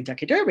and the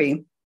Kentucky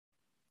Derby.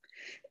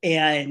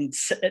 And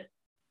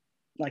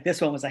like, this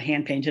one was a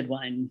hand painted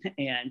one.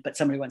 But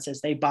somebody once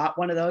says they bought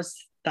one of those,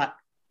 thought,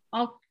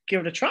 I'll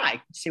give it a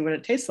try, see what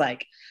it tastes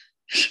like.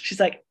 She's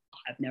like,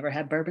 I've never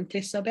had bourbon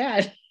taste so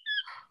bad.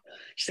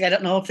 She's like, I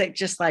don't know if they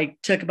just like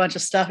took a bunch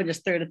of stuff and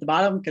just threw it at the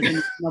bottom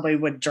because nobody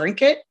would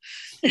drink it.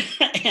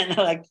 And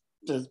they're like,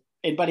 does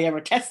anybody ever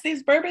test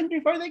these bourbons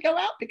before they go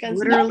out? Because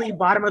literally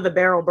bottom of the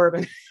barrel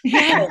bourbon.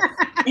 Yes,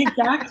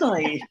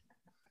 exactly.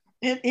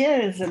 It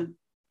is. And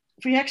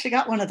we actually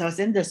got one of those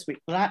in this week.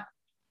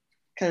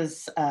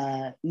 Because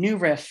New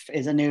Riff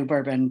is a new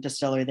bourbon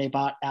distillery. They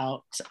bought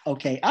out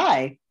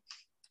OKI,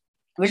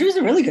 which was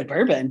a really good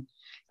bourbon.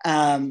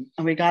 And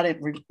we got it,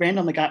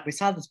 we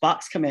saw this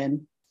box come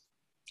in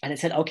and it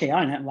said OKI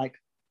on it. I'm like,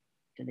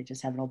 did they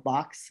just have an old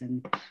box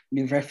and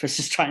New Riff was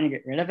just trying to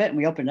get rid of it? And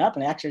we opened it up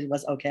and it actually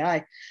was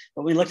OKI.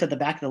 But we looked at the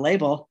back of the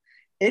label.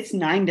 It's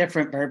 9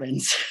 different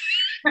bourbons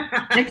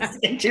mixed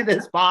into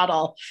this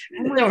bottle.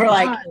 And so we're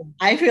like,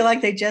 I feel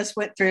like they just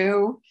went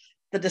through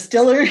the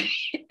distillery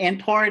and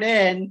poured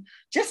in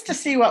just to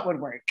see what would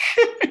work.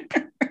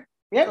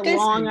 The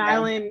Long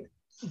Island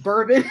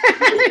bourbon.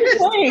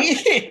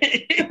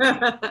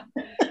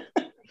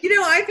 You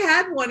know, I've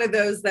had one of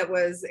those it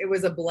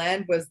was a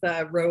blend, was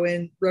the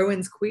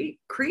Rowan's Creek.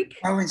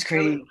 Rowan's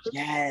Creek,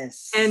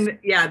 yes. And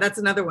yeah, that's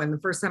another one. The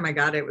first time I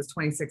got it, it was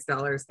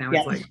 $26. Now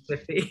it's like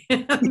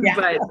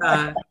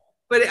 $50.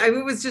 But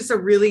it was just a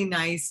really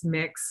nice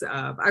mix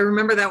of, I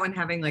remember that one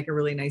having like a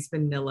really nice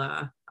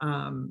vanilla,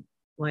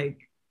 like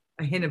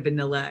a hint of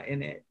vanilla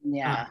in it.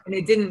 Yeah. And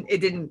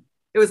it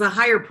was a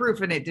higher proof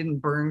and it didn't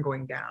burn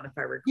going down, if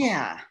I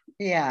recall.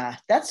 Yeah.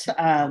 That's,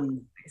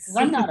 I'm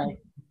not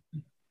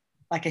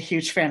a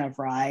huge fan of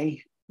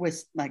rye,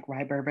 with like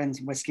rye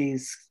bourbons,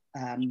 whiskeys,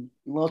 a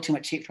little too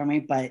much heat for me,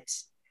 but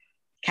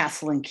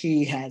Castle and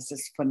Key has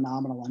this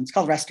phenomenal one. It's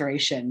called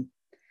Restoration.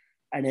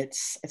 And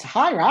it's a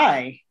high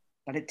rye,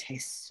 but it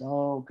tastes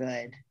so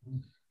good.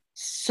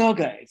 So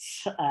good.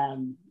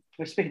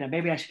 We're speaking of,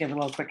 maybe I should give a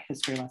little quick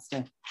history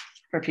lesson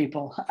for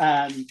people.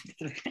 I've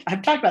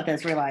talked about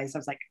this, realized I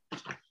was like,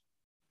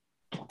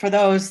 for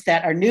those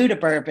that are new to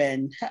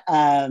bourbon,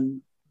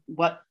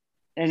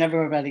 and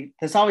everybody,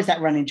 there's always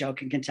that running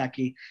joke in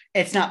Kentucky.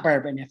 It's not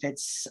bourbon if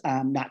it's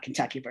not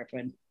Kentucky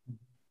bourbon.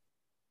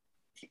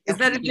 Is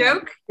that a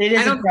joke? It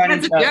is a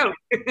running joke.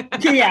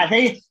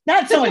 Yeah,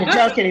 not so much a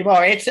joke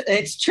anymore.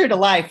 It's true to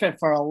life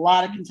for a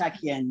lot of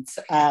Kentuckians.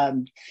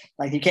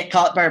 Like, you can't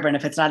call it bourbon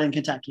if it's not in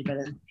Kentucky, but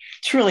it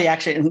truly,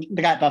 actually,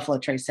 the guy at Buffalo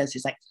Trace says,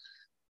 he's like,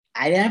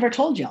 I never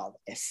told you all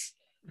this,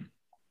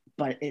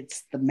 but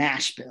it's the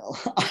mash bill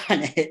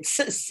on it.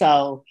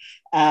 So,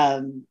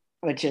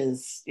 which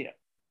is,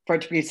 for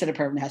it to be considered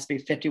bourbon, it has to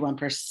be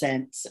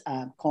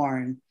 51%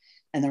 corn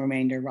and the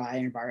remainder rye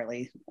and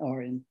barley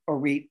or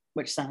wheat,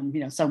 which some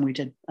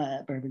wheated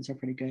bourbons are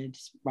pretty good.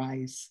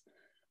 Rye,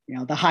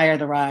 the higher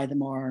the rye, the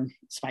more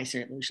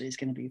spicier it usually is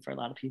going to be for a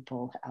lot of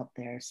people out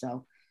there.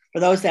 So for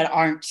those that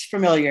aren't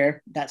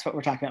familiar, that's what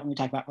we're talking about when we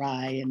talk about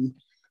rye and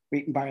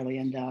wheat and barley.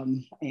 And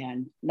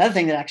another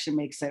thing that actually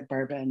makes it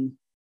bourbon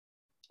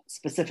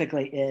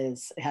specifically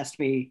is it has to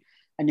be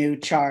a new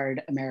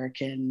charred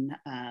American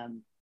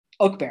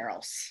oak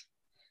barrels.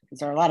 Because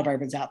there are a lot of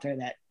bourbons out there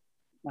that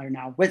are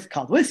now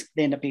called whiskey.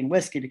 They end up being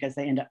whiskey because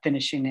they end up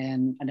finishing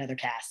in another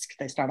cask.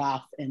 They start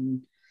off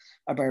in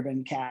a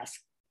bourbon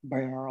cask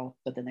barrel,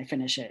 but then they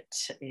finish it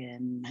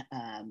in,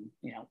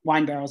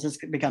 wine barrels has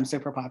become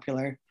super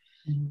popular.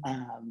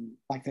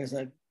 Like there's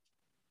a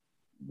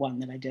one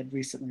that I did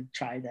recently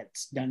try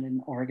that's done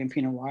in Oregon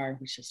Pinot Noir,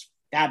 which is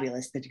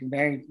fabulous. That you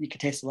can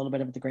taste a little bit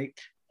of the grape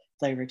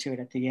flavor to it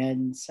at the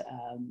end.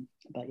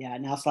 But yeah,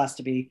 it now still has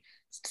to be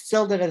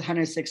still at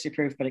 160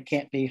 proof, but it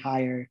can't be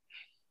higher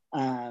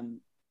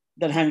than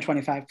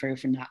 125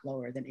 proof and not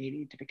lower than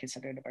 80 to be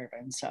considered a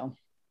bourbon. So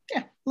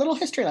yeah, little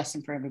history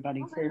lesson for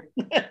everybody.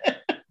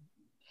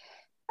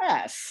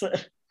 Yes.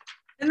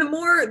 And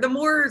the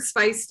more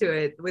spice to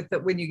it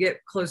when you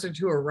get closer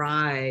to a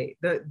rye,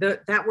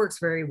 that works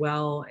very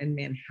well in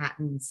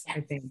Manhattans, I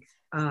think.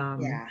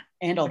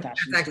 And old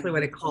fashioned. That's actually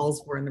what it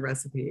calls for in the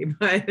recipe,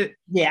 but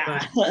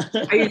yeah,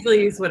 but I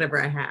usually use whatever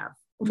I have.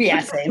 Yeah,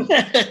 same.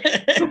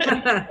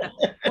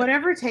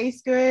 Whatever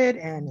tastes good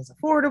and is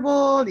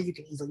affordable that you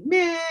can easily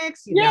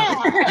mix.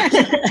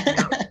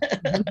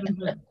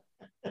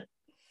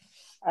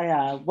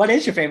 What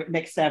is your favorite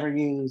mix to ever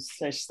use?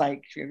 It's just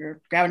like if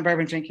you're grabbing a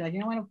bourbon drink, you're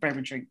like, I want a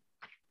bourbon drink.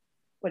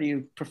 What do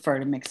you prefer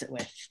to mix it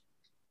with?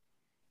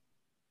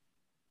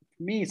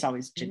 For me, it's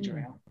always ginger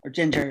ale or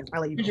ginger. I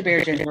like ginger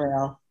beer, ginger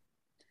ale.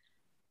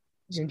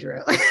 Ginger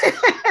ale.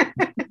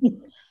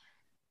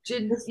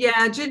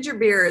 Ginger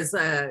beer is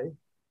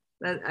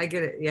I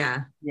get it.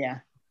 Yeah.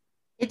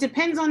 It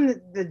depends on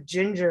the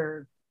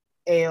ginger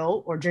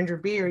ale or ginger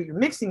beer you're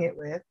mixing it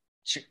with.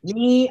 Sure.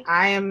 Me,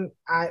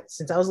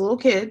 since I was a little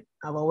kid,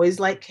 I've always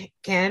liked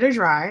Canada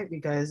Dry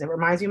because it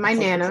reminds me of my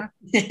Nana.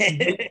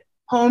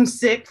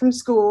 Homesick from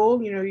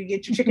school, you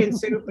get your chicken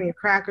soup and your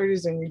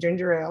crackers and your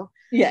ginger ale.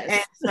 Yes.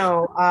 And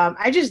so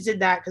I just did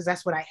that because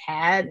that's what I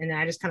had, and then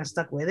I just kind of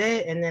stuck with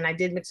it. And then I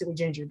did mix it with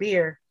ginger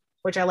beer,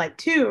 which I like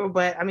too.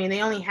 But I mean,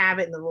 they only have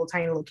it in the little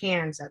tiny little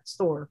cans at the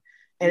store,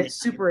 and it's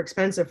super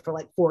expensive for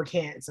like 4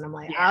 cans. And I'm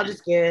like, I'll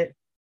just get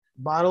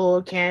a bottle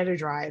of Canada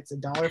Dry. It's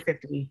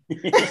 $1.50.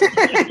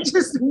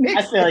 Just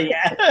mix. I feel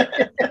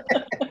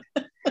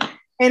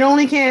And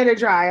only Canada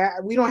Dry.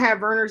 We don't have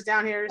Vernors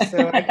down here,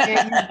 so I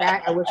can't use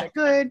that. I wish I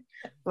could,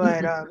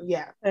 but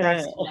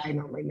that's what I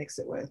normally mix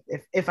it with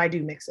if I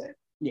do mix it.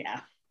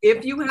 Yeah.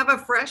 If you have a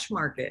fresh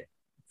market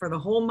for the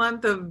whole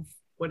month of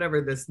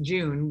whatever this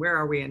June, where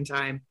are we in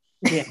time?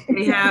 Yeah.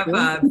 They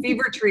have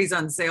fever trees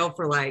on sale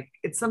for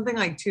it's something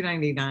like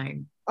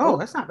 $2.99. Oh,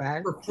 that's not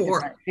bad. For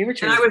 4. Fever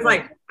trees. And I was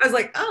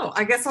like, oh,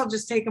 I guess I'll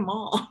just take them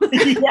all.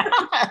 Yeah.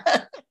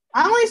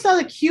 I only saw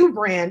the Q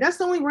brand. That's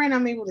the only brand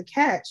I'm able to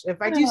catch.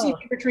 If I do see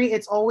Fever Tree,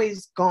 it's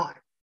always gone.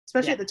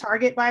 Especially at the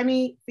Target by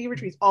me, Fever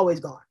Tree is always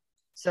gone.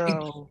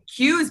 So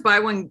Q is buy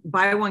one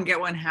get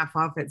one half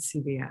off at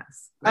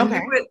CVS.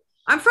 Okay.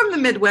 I'm from the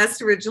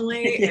Midwest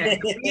originally,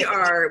 and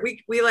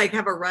we like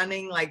have a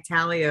running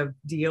tally of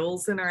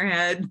deals in our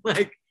head.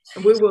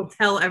 And we will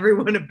tell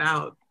everyone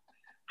about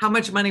how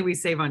much money we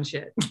save on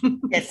shit.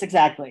 Yes,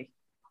 exactly.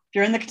 If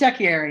you're in the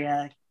Kentucky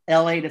area,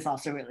 L8 is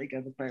also really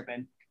good with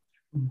bourbon.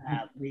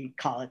 We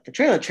call it the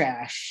trailer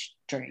trash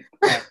drink.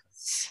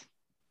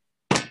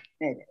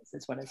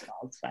 It's what it's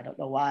called. So I don't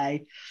know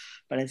why,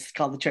 but it's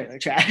called the trailer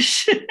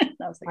trash.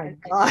 I was like,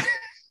 my God.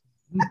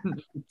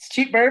 It's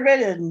cheap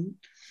bourbon and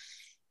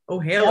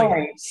hell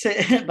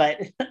yeah. But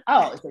it's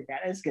like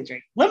that. It's a good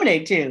drink.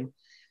 Lemonade too.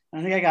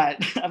 I think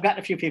I've gotten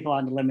a few people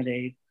on to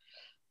lemonade.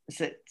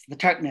 The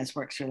tartness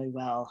works really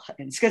well,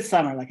 and it's good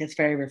summer. It's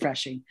very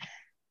refreshing.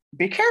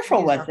 Be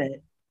careful with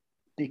it,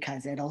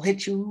 because it'll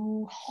hit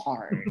you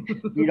hard.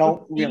 You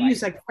don't do you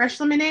use fresh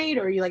lemonade,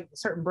 or you like a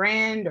certain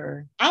brand?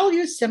 Or I'll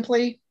use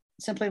simply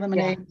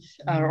lemonade,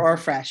 or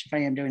fresh if I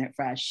am doing it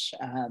fresh,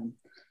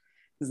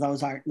 because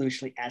those aren't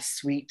usually as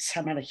sweet.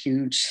 I'm not a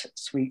huge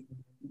sweet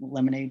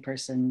lemonade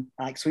person.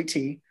 I like sweet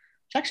tea,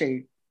 which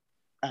actually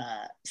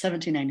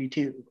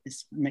 1792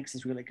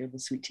 mixes really good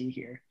with sweet tea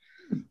here.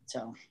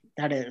 So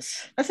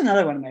that's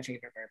another one of my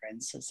favorite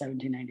bourbons,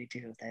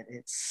 1792, that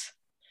it's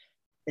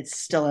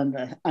still in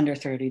the under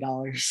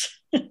 $30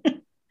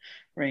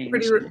 range.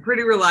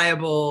 Pretty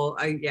reliable.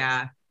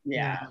 Yeah.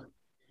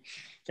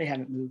 They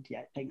haven't moved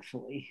yet,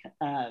 thankfully.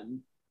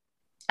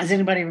 Does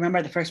anybody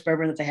remember the first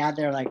bourbon that they had?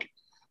 They're like,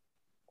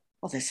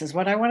 well, this is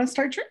what I want to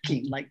start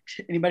drinking.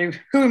 Anybody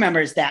who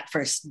remembers that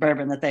first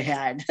bourbon that they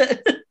had?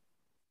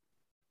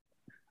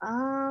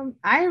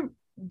 I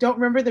don't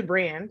remember the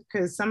brand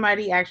because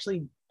somebody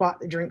actually bought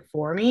the drink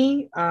for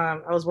me. I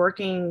was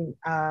working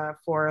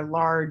for a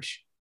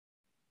large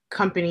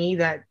company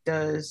that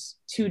does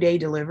 2-day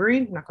delivery.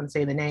 I'm not going to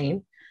say the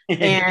name.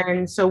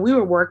 And so we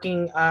were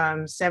working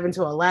 7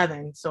 to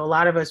 11. So a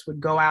lot of us would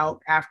go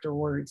out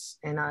afterwards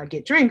and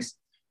get drinks.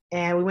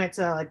 And we went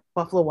to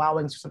Buffalo Wild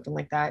Wings or something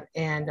like that.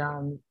 And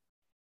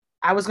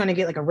I was going to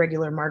get a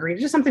regular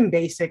margarita, just something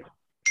basic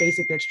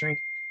bitch drink.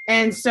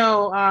 And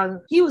so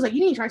he was like, you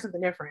need to try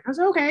something different. I was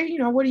like, okay,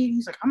 what do you,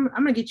 he's like, I'm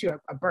going to get you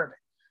a bourbon.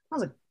 I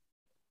was like,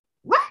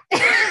 what?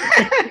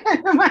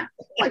 I'm like,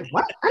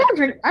 what? I don't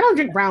don't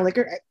drink brown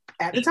liquor.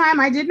 At the time,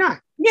 I did not.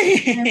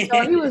 And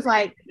so he was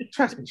like,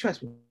 trust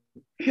me,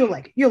 you'll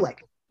like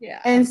it. Yeah.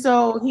 And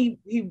so he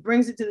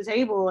brings it to the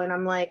table, and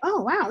I'm like,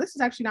 oh wow, this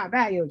is actually not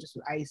bad. Just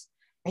with ice.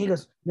 And he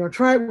goes,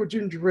 try it with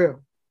ginger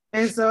ale.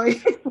 And so he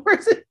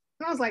pours it,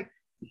 and I was like,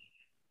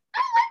 I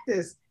like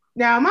this.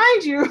 Now,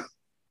 mind you,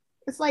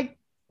 it's like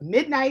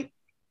midnight.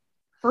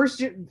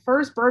 First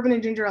bourbon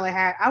and ginger ale I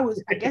had.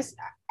 I guess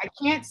I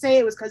can't say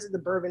it was because of the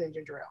bourbon and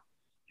ginger ale.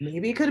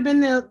 Maybe it could have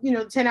been the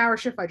 10-hour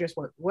shift I just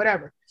worked,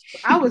 whatever.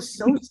 But I was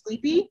so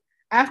sleepy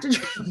after.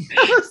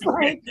 I was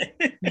like,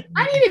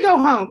 I need to go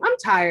home. I'm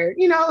tired,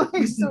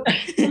 So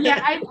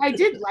yeah, I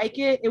did like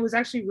it. It was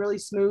actually really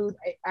smooth.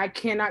 I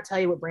cannot tell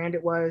you what brand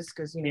it was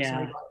because somebody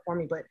bought it for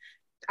me, but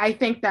I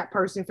thank that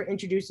person for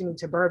introducing me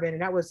to bourbon,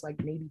 and that was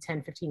like maybe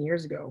 10, 15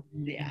 years ago.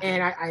 Yeah.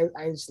 And I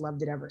just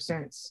loved it ever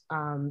since.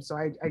 So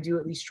I do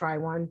at least try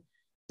one,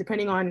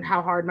 depending on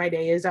how hard my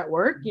day is at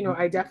work.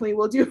 I definitely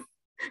will do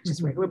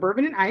just regular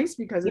bourbon and ice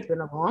because it's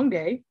been a long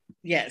day.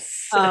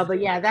 Yes.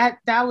 But yeah,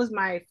 that was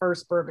my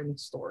first bourbon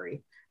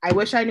story. I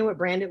wish I knew what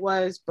brand it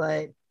was,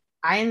 but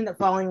I ended up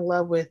falling in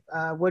love with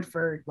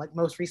Woodford like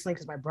most recently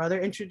because my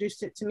brother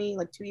introduced it to me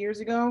like 2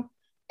 years ago.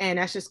 And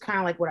that's just kind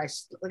of like what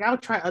I'll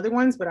try other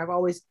ones, but I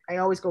always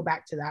go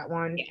back to that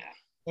one. Yeah.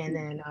 And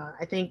then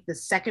I think the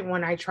second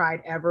one I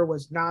tried ever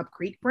was Knob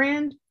Creek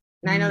brand.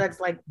 And I know that's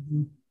like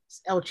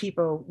El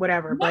Cheapo,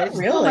 whatever, but it's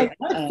still like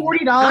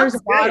 $40 a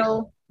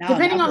bottle,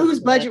 depending on whose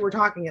budget we're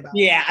talking about.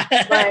 Yeah.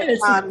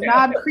 But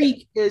Knob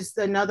Creek is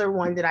another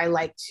one that I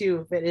like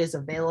too, if it is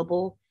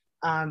available.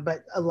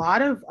 But a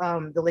lot of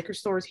the liquor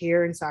stores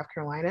here in South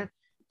Carolina,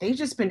 they've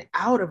just been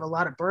out of a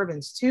lot of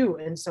bourbons too.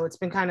 And so it's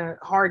been kind of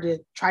hard to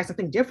try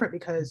something different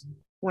because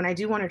when I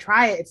do want to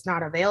try it, it's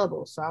not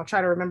available. So I'll try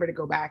to remember to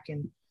go back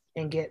and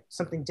get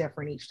something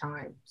different each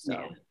time.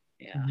 So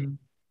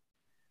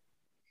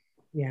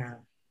yeah.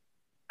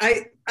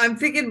 I'm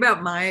thinking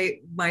about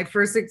my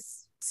first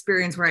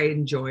experience where I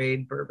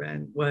enjoyed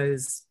bourbon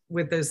was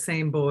with those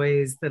same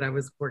boys that I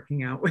was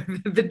working out with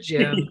at the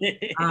gym.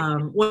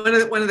 One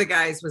of the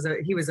guys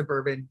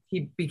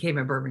he became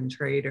a bourbon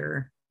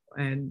trader,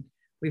 and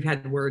we've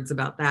had words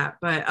about that,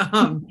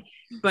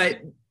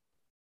 but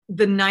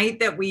the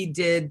night that we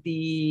did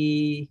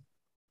the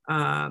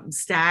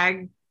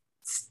stag,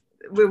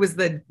 it was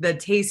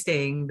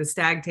the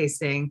stag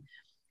tasting.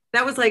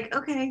 That was like,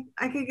 okay,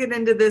 I could get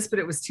into this, but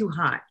it was too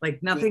hot.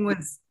 Like nothing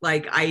was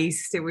like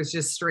iced. It was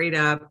just straight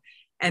up.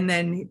 And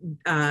then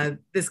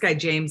this guy,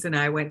 James, and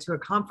I went to a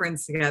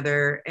conference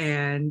together,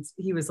 and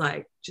he was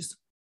like, just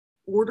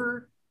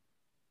order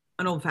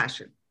an old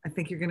fashioned. I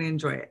think you're going to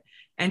enjoy it.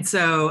 And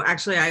so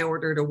actually I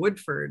ordered a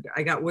Woodford.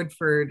 I got a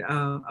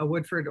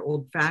Woodford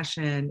old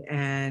fashioned,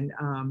 and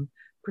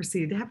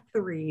proceeded to have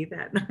 3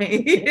 that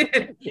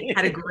night.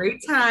 Had a great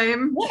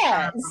time.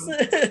 Yes.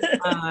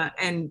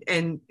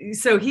 And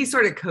so he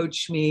sort of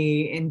coached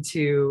me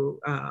into,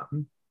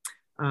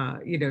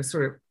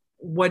 sort of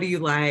what do you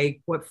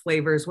like, what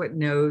flavors, what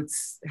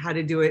notes, how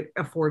to do it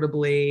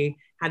affordably,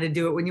 how to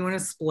do it when you want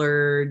to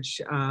splurge,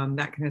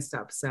 that kind of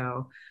stuff.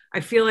 So I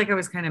feel like I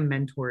was kind of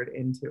mentored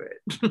into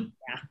it.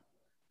 Yeah.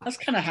 That's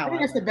kind of how I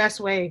think that's the best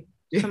way.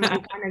 Somebody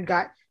kind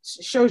of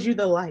shows you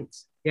the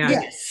lights. Yeah.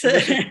 Yes.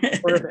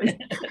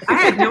 I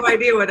had no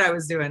idea what I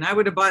was doing. I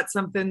would have bought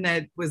something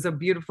that was a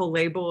beautiful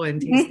label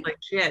and tasted like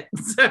shit.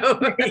 So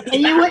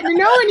and you wouldn't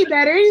know any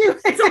better.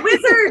 It's a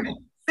wizard.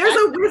 There's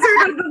a wizard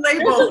on the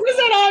label. There's a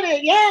wizard on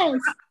it. Yes.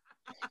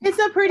 It's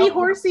a pretty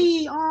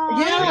horsey. Oh,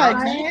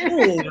 yeah,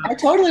 exactly. I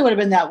totally would have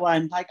been that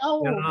one. Like,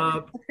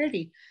 so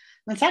pretty.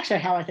 That's actually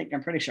how I think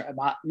I'm pretty sure I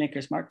bought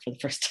Maker's Mark for the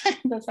first time.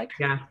 That's like,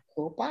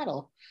 cool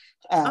bottle.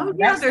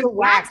 There's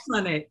wax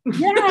on it.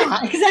 Yeah,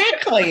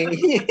 exactly.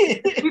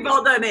 We've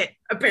all done it,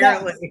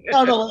 apparently. Yes,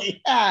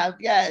 totally.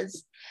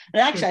 Yes.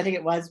 And actually, I think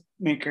it was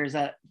Maker's,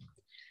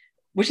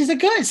 which is a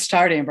good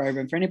starting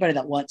bourbon for anybody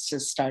that wants to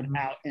start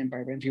out in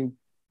bourbon. If you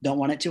don't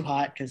want it too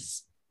hot,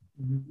 because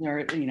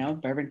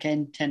bourbon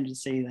can tend to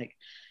see like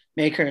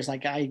Makers.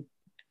 Like I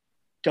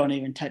don't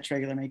even touch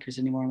regular Makers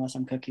anymore unless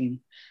I'm cooking.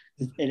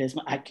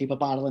 I keep a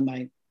bottle in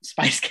my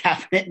spice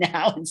cabinet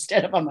now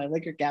instead of on my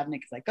liquor cabinet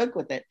because I cook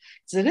with it.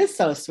 So it is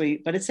so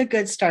sweet, but it's a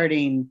good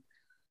starting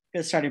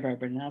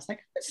bourbon. And I was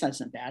like, this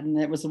isn't bad. And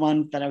it was the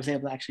one that I was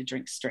able to actually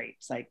drink straight.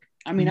 It's like,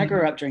 I mean, I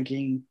grew up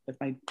drinking with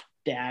my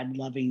dad,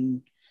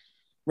 loving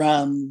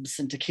rums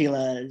and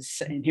tequilas,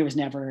 and he was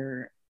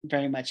never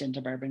very much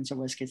into bourbons or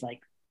whiskeys.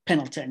 Like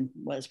Pendleton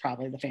was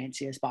probably the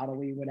fanciest bottle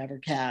we would ever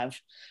have,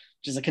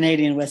 which is a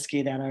Canadian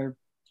whiskey that our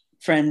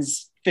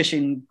friend's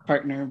fishing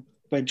partner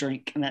would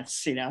drink. And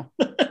that's,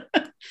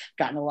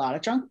 gotten a lot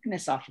of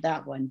drunkenness off of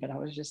that one. But I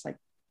was just like,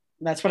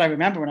 that's what I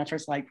remember when I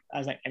first I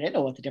didn't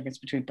know what the difference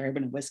between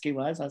bourbon and whiskey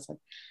was. I was like,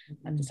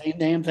 not the same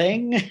damn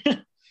thing.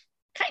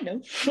 Kind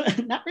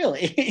of, not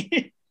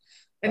really.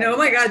 And oh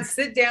my God,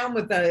 sit down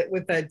with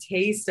a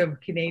taste of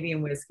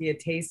Canadian whiskey, a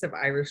taste of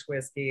Irish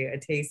whiskey, a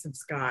taste of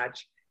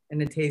Scotch,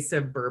 and a taste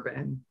of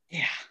bourbon.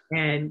 Yeah.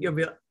 And you'll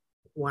be like,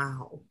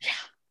 wow. Yeah.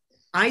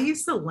 I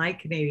used to like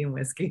Canadian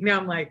whiskey. Now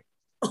I'm like,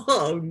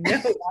 Oh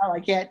no. Wow, I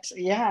can't.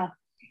 Yeah.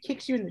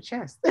 Kicks you in the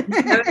chest.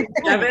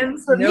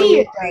 Evans, For no,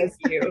 me, it thank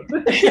does. you.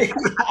 Yeah.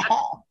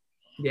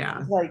 Yeah.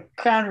 It's like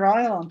Crown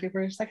Royal, and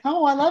people are just like,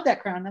 "Oh, I love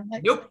that crown." I'm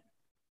like, Nope.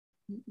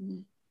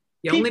 "Mm-mm."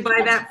 You only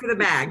buy that for the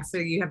bag, so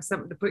you have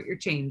something to put your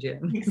change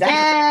in.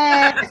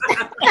 Exactly.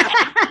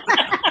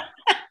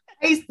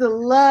 I used to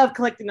love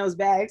collecting those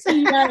bags.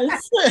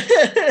 Yes.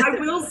 I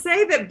will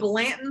say that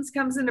Blanton's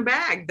comes in a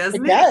bag,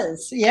 doesn't It it?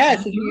 does.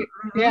 Yes. Mhm.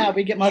 Yeah,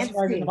 we get most of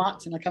ours in Fancy. the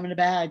box and they come in a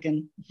bag,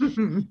 and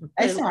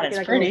it's not Like as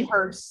a pretty. little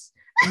purse.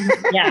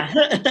 Yeah.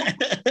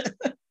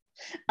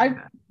 I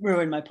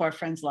ruined my poor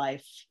friend's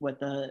life with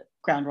the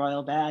Crown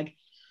Royal bag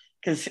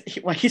because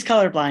he's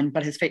colorblind,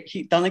 but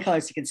the only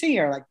colors he can see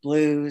are like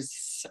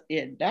blues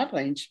in that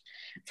range.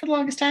 For the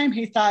longest time,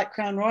 he thought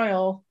Crown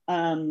Royal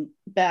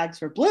bags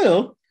were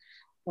blue,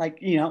 like,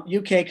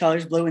 UK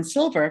colors, blue and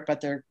silver, but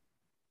they're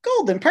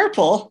gold and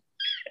purple.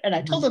 And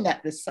I told him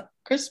that this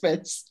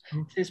Christmas.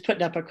 He was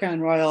putting up a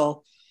Crown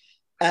Royal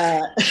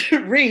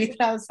wreath.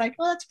 And I was like,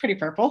 "Oh, that's pretty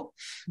purple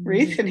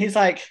wreath." And he's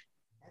like,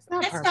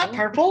 "That's not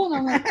purple." And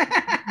I'm like,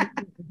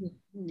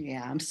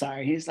 "Yeah, I'm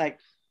sorry." He's like,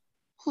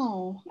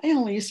 "Oh, I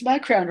only used to buy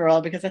Crown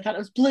Royal because I thought it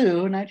was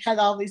blue, and I had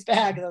all these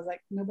bags." I was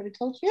like, "Nobody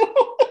told you."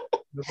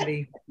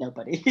 Nobody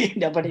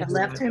I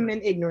left him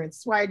in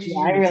ignorance. Why did you?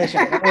 Yeah, I really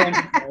should.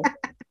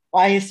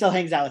 Why he still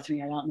hangs out with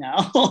me, I don't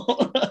know.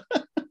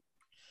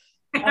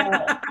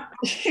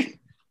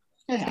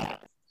 Yeah.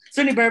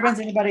 So any bourbons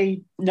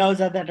anybody knows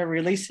of that are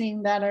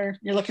releasing that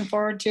you're looking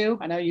forward to?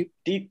 I know you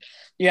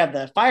have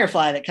the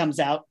Firefly that comes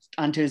out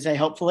on Tuesday,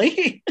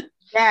 hopefully.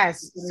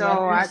 Yes.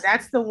 So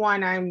that's the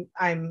one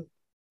I'm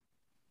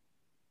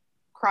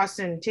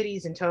crossing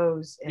titties and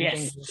toes and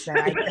things that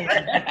I can't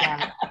get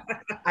that.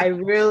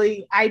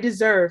 I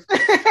deserve.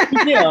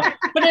 You do.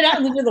 Put it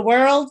out into the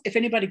world. If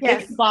anybody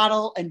gets the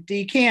bottle and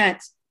Dee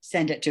can't,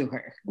 send it to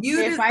her.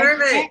 If I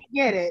can't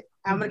get it,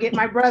 I'm gonna get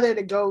my brother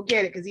to go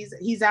get it because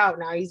he's out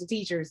now. He's a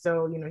teacher,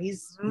 so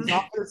he's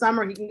off for the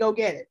summer. He can go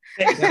get it.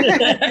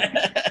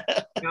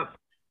 Yep.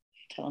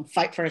 Tell him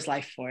fight for his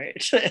life for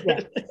it.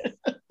 Yeah.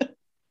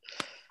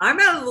 I'm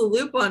out of the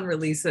loop on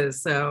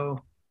releases,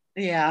 so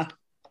yeah,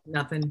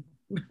 nothing.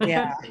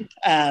 Yeah.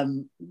 A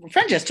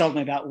friend just told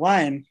me about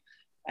one,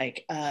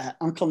 like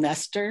Uncle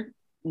Nestor.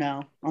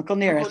 No, Uncle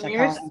Nearest. I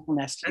call it Uncle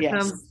Nestor. That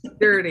sounds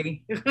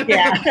dirty.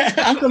 Yeah,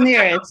 Uncle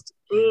Nearest,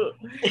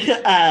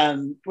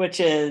 which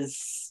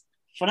is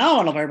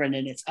phenomenal bourbon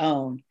in its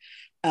own.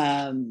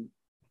 But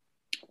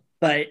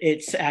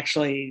it's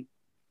actually,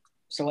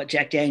 so what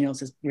Jack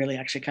Daniels is really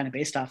actually kind of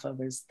based off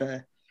of is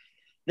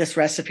this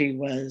recipe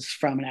was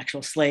from an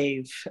actual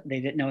slave. They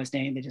didn't know his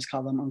name. They just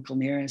called him Uncle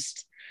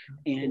Nearest.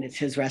 And it's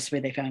his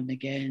recipe. They found it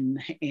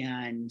again.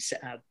 And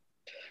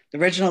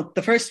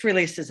the first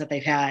releases that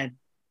they've had,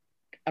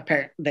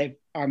 they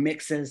are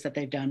mixes that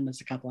they've done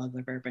with a couple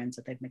other bourbons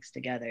that they've mixed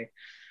together.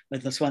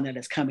 But this one that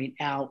is coming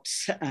out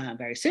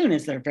very soon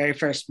is their very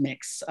first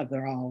mix of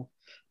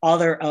all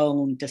their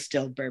own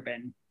distilled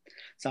bourbon.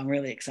 So I'm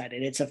really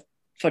excited. It's a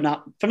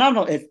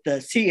phenomenal. It's the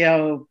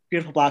CEO,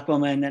 beautiful Black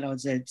woman that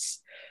owns it.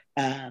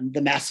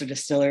 The master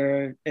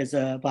distiller is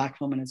a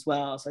Black woman as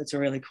well. So it's a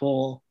really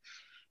cool.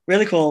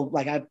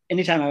 Like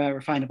anytime I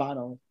ever find a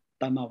bottle,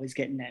 I'm always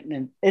getting it,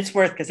 and it's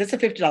worth, because it's a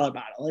 $50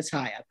 bottle. It's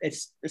high up.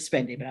 It's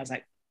spendy, but I was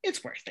like,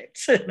 it's worth it.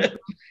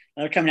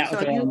 They're coming out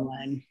with their own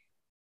one.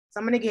 So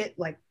I'm gonna get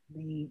like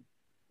the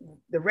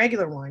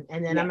regular one,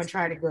 and then I'm gonna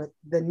try to get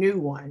the new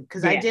one,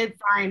 because I did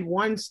find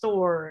one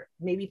store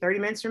maybe 30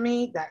 minutes from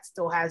me that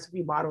still has a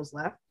few bottles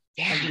left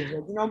of the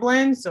original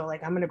blend. So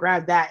like I'm gonna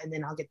grab that, and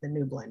then I'll get the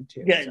new blend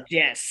too. Good. So.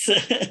 Yes.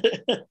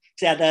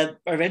 Yeah, the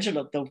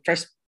original, the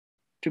first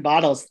two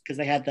bottles, because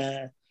they had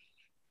the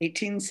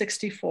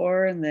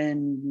 1864, and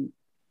then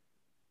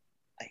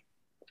I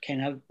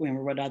can't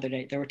remember what other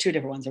date. There were two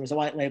different ones. There was a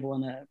white label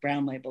and a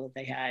brown label that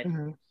they had.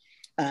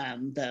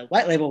 Mm-hmm. The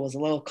white label was a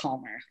little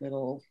calmer, a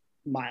little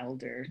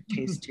milder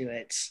taste to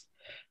it.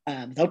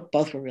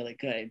 Both were really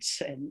good.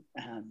 And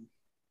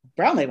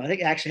brown label, I think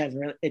it actually has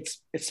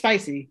it's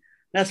spicy,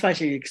 not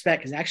spicy you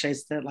expect, because actually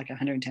it's like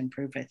 110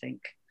 proof, I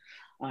think,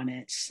 on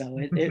it. So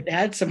it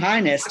had some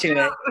highness to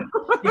it.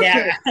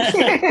 Yeah.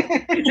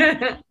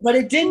 But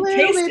it didn't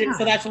taste it,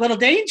 so that's a little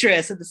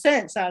dangerous in the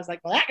sense. I was like,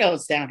 well, that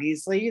goes down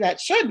easily.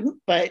 That shouldn't,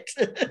 but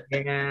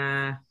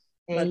yeah.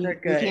 And you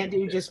can't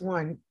do just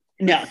one.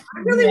 No. I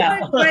really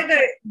want to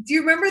try do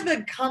you remember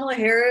the Kamala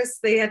Harris?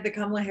 They had the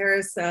Kamala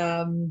Harris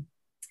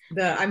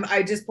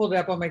I just pulled it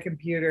up on my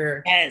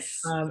computer.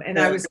 Yes. And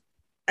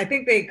I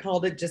think they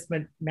called it just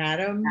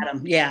Madam.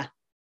 Madam, yeah.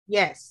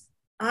 Yes.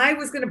 I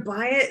was gonna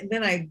buy it, and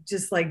then I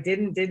just like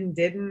didn't,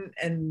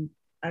 and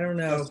I don't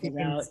know if you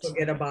can still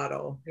get a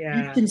bottle.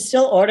 Yeah, you can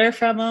still order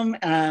from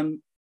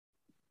them.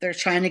 They're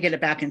trying to get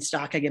it back in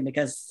stock again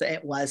because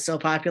it was so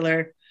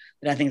popular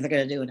that I think they're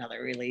going to do another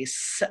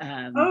release. But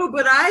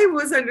I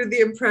was under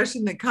the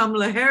impression that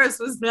Kamala Harris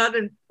was not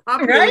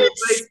popular. Right?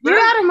 You're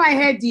out of my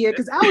head, Deah,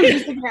 because I was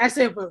just thinking. I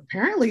said, but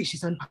apparently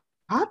she's unpopular.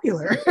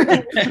 popular. All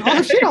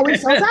the shit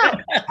always sells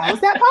out. How is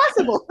that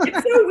possible? It's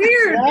so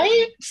weird,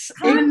 right?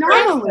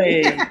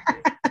 Normally.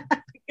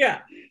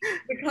 Yeah.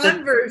 The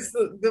Converse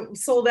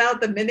sold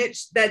out the minute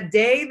that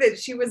day that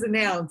she was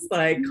announced.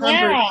 Like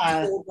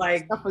Converse sold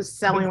like stuff was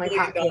selling like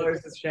hot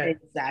dollars cakes. of shit.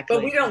 Exactly.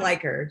 But we don't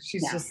like her.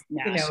 She's just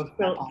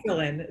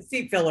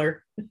seat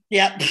filler.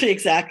 Yep,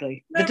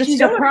 exactly. No,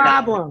 she's a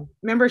problem.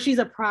 Remember, she's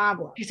a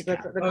problem. She's a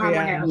problem. The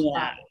problem.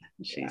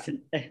 She's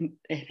in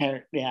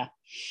her. Yeah.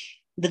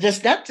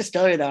 That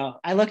distillery though,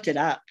 I looked it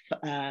up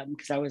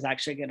because I was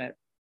actually gonna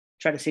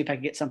try to see if I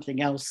could get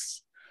something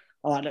else.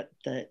 A lot of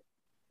the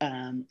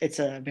it's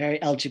a very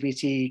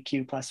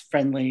LGBTQ plus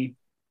friendly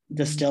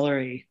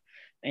distillery,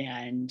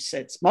 and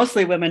it's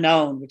mostly women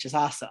owned, which is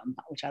awesome,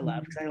 which I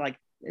love because I like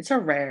it's a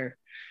rare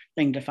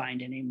thing to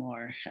find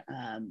anymore.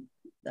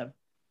 The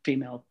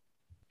female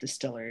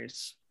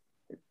distillers,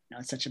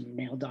 it's such a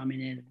male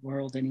dominated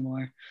world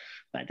anymore,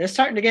 but they're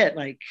starting to get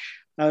like,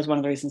 that was one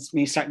of the reasons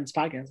me starting this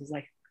podcast was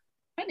like,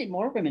 I need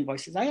more women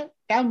voices. I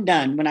found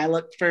none when I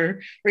looked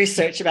for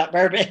research about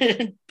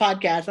bourbon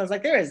podcasts. I was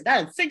like, there is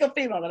not a single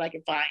female that I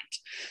can find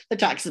that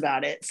talks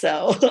about it.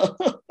 So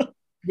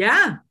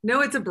yeah,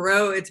 no, it's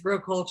bro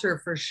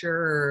culture for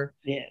sure.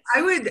 Yes.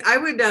 I would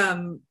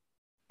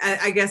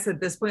I guess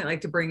at this point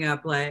like to bring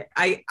up like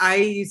I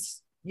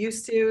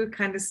used to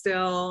kind of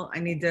still, I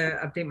need to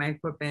update my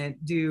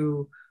equipment,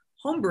 do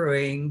home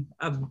brewing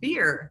of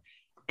beer.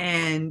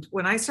 And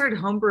when I started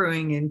home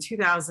brewing in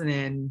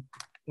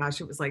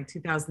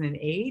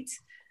 2008,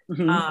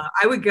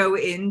 I would go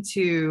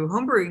into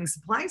homebrewing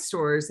supply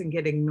stores and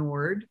get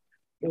ignored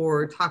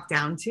or talked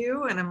down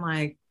to. And I'm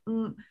like,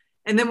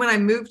 And then when I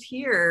moved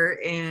here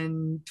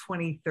in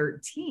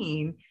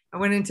 2013, I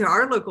went into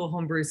our local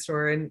homebrew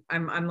store and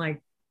I'm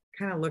like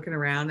kind of looking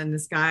around. And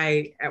this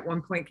guy at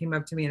one point came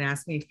up to me and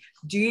asked me,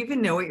 do you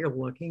even know what you're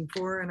looking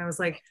for? And I was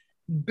like,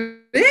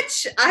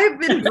 bitch, I've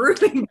been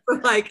brewing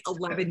for like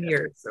 11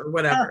 years or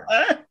whatever.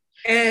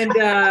 And,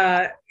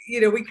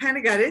 we kind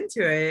of got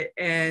into it.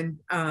 And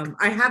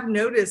I have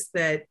noticed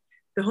that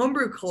the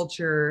homebrew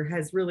culture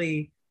has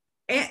really,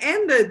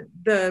 and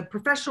the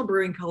professional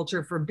brewing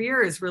culture for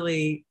beer is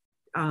really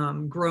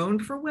grown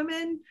for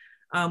women.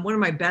 One of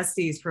my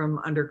besties from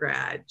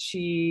undergrad,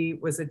 she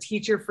was a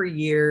teacher for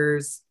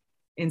years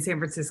in San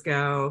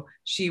Francisco.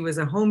 She was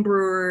a home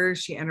brewer.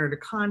 She entered a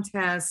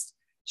contest.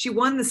 She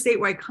won the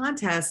statewide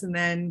contest. And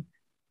then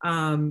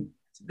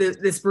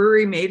this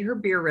brewery made her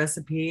beer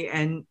recipe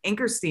and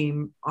Anchor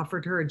Steam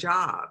offered her a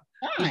job.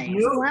 Nice.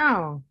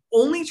 Wow.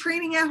 Only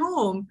training at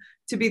home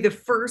to be the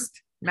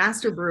first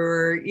master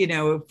brewer,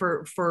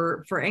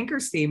 for Anchor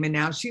Steam. And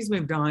now she's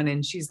moved on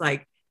and she's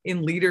like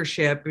in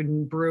leadership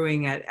and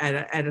brewing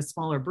at a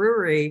smaller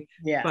brewery,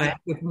 but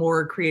with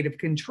more creative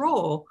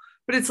control.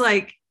 But it's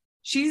like,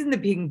 she's in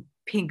the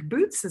Pink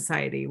Boots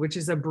Society, which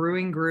is a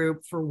brewing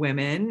group for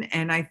women.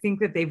 And I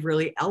think that they've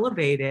really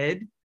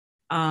elevated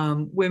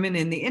women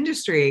in the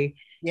industry.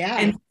 Yeah.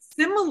 And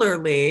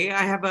similarly,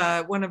 I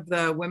have one of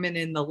the women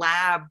in the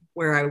lab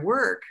where I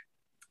work.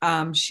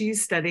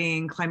 She's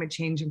studying climate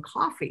change in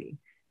coffee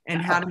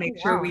and how to make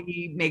sure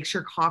we make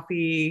sure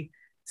coffee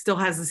still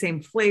has the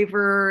same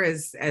flavor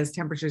as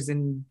temperatures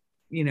in,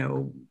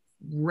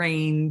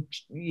 rain,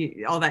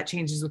 all that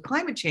changes with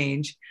climate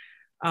change.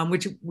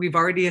 Which we've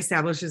already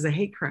established as a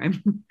hate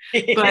crime.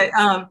 but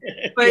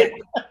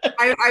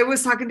I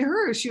was talking to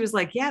her. She was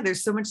like, yeah,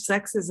 there's so much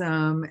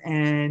sexism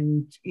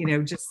and,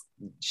 just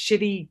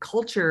shitty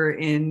culture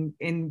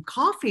in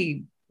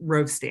coffee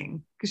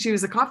roasting, because she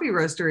was a coffee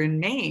roaster in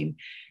Maine.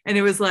 And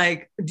it was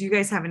like, do you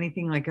guys have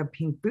anything like a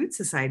Pink Boot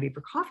Society for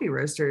coffee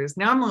roasters?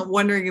 Now I'm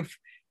wondering if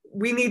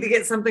we need to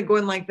get something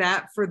going like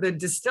that for the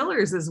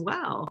distillers as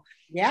well.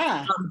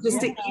 Yeah.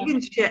 To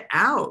even shit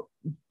out.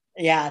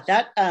 Yeah.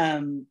 That,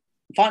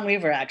 Fawn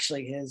Weaver,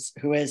 actually,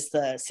 who is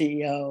the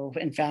CEO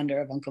and founder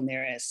of Uncle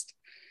Nearest,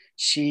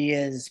 she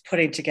is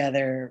putting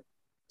together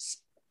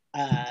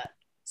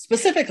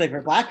specifically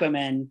for Black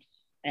women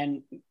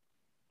and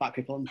Black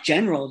people in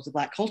general, the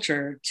Black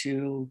culture,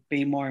 to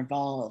be more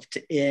involved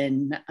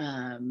in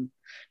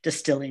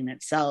distilling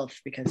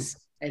itself, because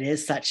it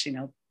is such,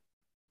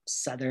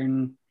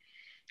 Southern,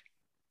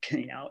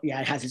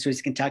 it has its roots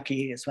in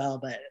Kentucky as well,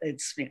 but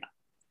it's,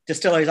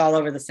 distilleries all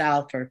over the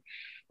South for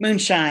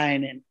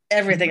moonshine and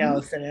everything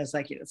else that is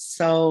like, it's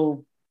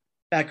so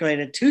back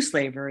related to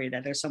slavery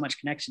that there's so much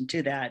connection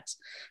to that,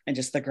 and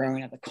just the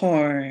growing of the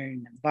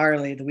corn and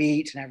barley, the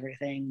wheat and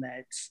everything.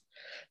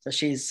 So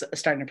she's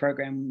starting a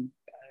program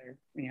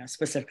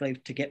specifically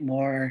to get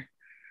more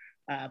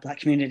Black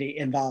community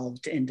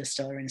involved in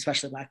distillery, and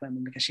especially Black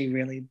women, because she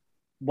really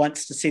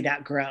wants to see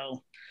that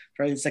grow.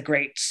 It's a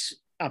great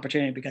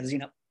opportunity, because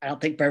I don't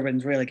think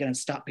bourbon's really going to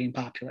stop being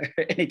popular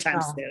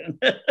anytime soon.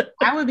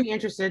 I would be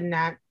interested in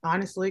that,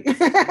 honestly.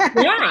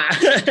 Yeah.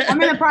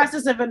 I'm in the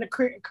process of a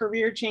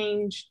career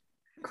change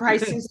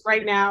crisis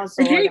right now.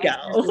 So There you go.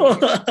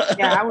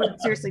 Yeah, I would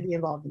seriously be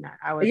involved in that.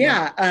 I would.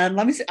 Yeah,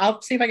 let me see.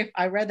 I'll see if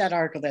I read that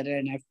article that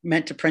and I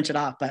meant to print it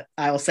off, but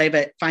I will save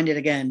it, find it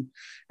again,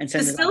 and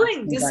send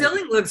distilling. it.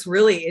 Distilling looks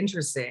really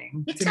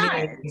interesting It to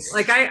does. me.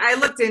 Like I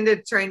looked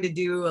into trying to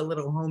do a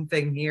little home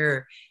thing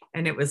here,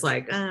 and it was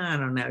like, I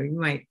don't know, you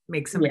might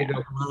make somebody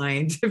go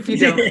blind if you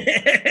don't.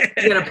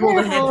 You gotta pull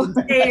the heads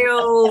and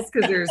tails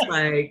because there's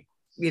like,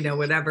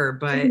 whatever.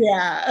 But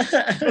yeah,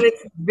 but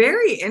it's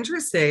very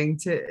interesting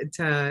to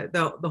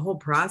the whole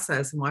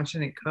process and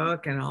watching it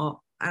cook and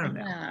all. I don't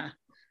know.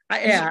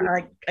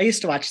 I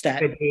used to watch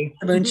that the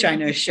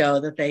Moonshiners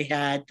show that they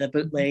had the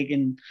bootleg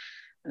and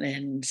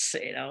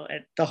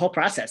the whole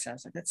process. I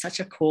was like, that's such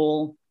a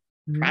cool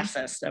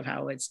process of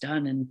how it's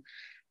done, and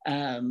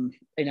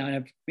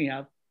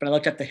but I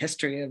looked up the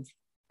history of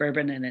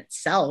bourbon in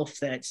itself.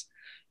 That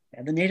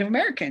the Native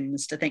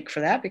Americans to thank for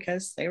that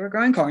because they were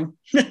growing corn.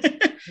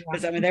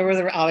 Because they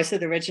were obviously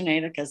the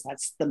originator, because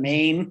that's the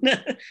main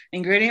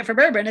ingredient for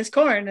bourbon is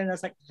corn. And I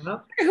was like,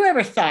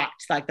 whoever thought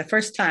like the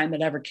first time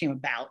it ever came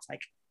about,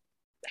 like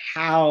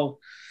how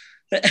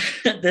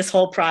this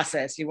whole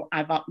process,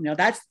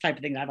 that's the type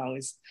of thing that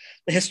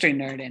the history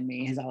nerd in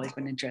me has always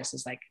been interested.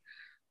 Is like,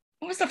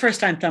 what was the first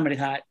time somebody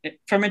thought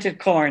fermented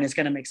corn is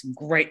going to make some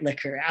great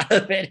liquor out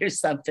of it or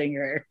something?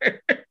 Or you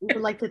would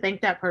like to thank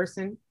that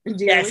person.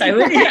 Yes, I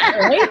would. Yeah,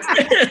 right?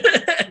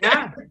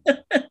 Yeah.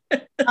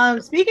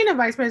 Speaking of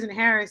Vice President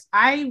Harris,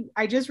 I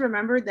just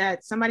remembered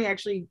that somebody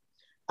actually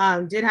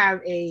did have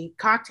a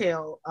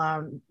cocktail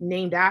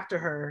named after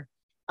her.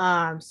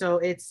 So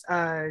it's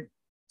let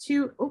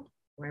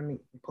me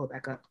pull it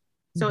back up.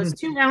 So it's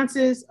 2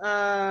 ounces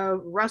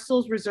of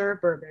Russell's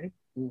Reserve Bourbon,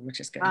 which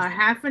is good.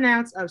 Half an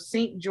ounce of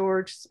St.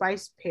 George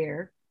Spice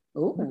Pear,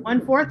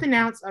 1/4 an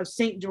ounce of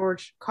St.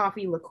 George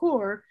Coffee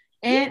Liqueur,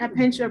 and a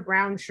pinch of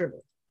brown sugar.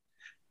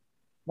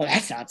 Well,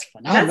 that sounds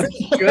phenomenal.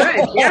 That's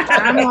good. Yeah,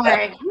 I'm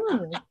like,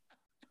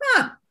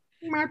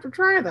 you might have to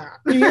try that.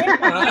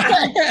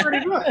 Yeah,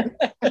 pretty good.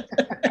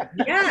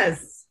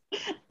 Yes.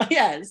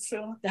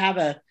 So to have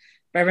a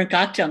bourbon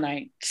cocktail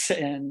night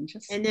and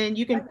then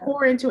you can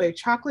pour into a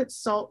chocolate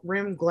salt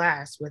rim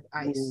glass with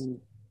ice. Ooh.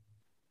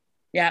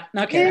 Yeah.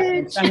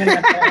 Okay.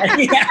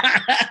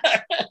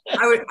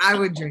 I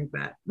would drink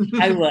that.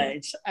 I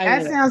would.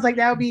 Sounds like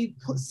that would be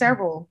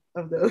several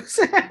of those.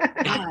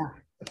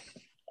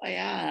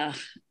 Yeah.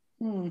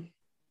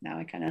 Now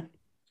I kind of.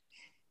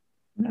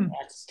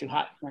 That's too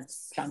hot.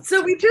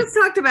 So we just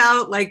talked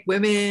about like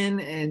women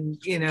and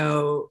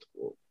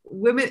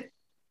women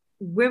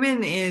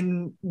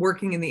in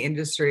working in the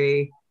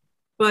industry,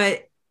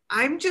 but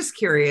I'm just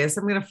curious.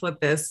 I'm going to flip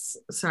this.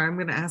 Sorry, I'm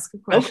going to ask a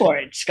question.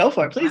 Go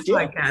for it. Please do.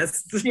 I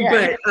guess.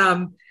 Yeah.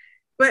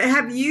 But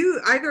have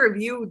you, either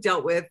of you,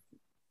 dealt with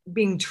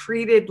being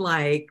treated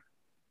like,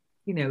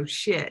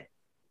 shit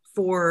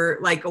for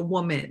like a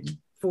woman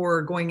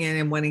for going in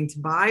and wanting to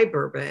buy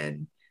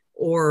bourbon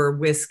or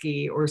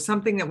whiskey or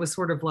something that was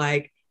sort of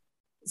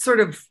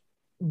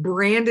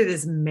branded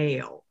as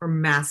male or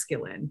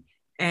masculine?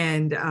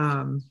 And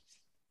I'm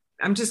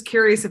just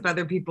curious if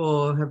other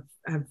people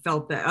have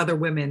felt that, other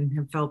women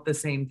have felt the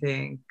same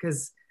thing.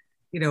 Because,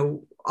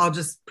 I'll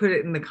just put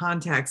it in the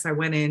context. I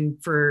went in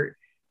to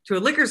a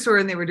liquor store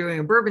and they were doing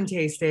a bourbon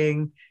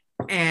tasting,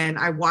 and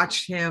I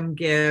watched him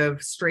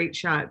give straight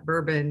shot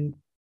bourbon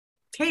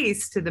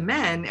taste to the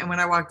men. And when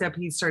I walked up,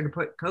 he started to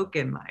put Coke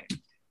in mine.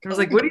 I was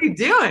like, what are you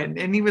doing?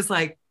 And he was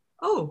like,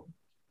 oh,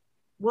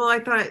 well, I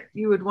thought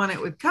you would want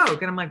it with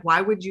Coke. And I'm like,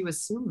 why would you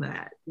assume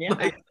that? Yeah.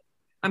 Like,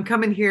 I'm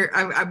coming here.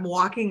 I'm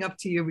walking up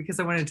to you because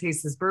I want to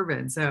taste this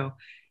bourbon. So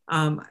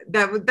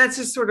that's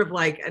just sort of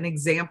like an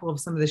example of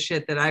some of the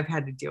shit that I've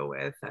had to deal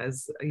with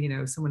as,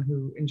 someone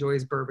who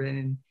enjoys bourbon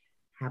and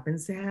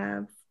happens to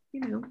have,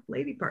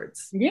 lady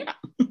parts. Yeah.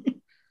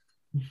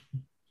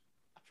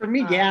 For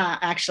me,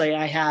 actually,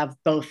 I have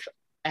both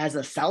as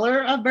a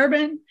seller of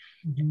bourbon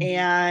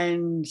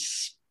and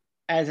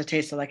as a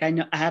taster. Like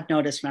I have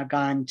noticed when I've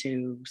gone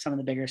to some of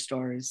the bigger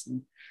stores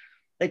and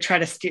they try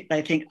to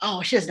they think,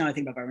 oh, she doesn't know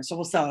anything about bourbon, so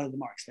we'll sell her the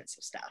more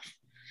expensive stuff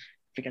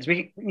because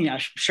we,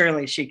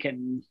 surely she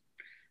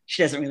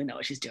doesn't really know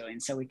what she's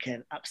doing, so we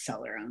could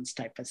upsell her on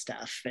type of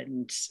stuff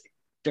and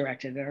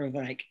directed her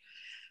like,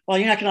 well,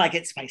 you're not gonna like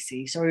it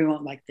spicy, so we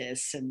won't like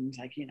this, and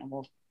like,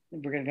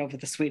 we're gonna go with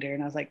the sweeter.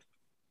 And I was like,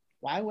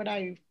 why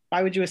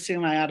would you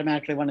assume I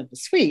automatically wanted the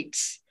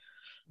sweets?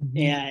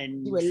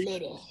 And you were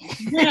little.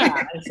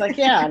 Yeah, it's like,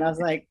 yeah. And I was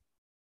like,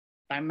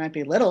 I might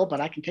be little, but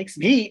I can take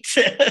some heat.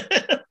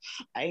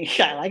 I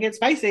like it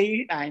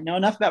spicy. I know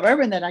enough about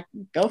bourbon that I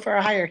can go for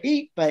a higher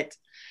heat, but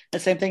the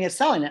same thing as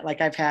selling it.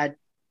 Like I've had,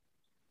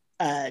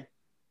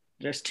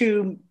 there's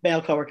 2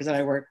 male coworkers that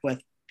I work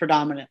with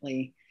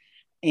predominantly,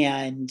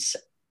 and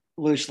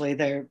usually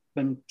they're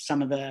when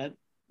some of the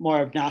more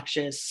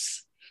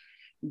obnoxious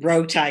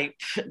bro type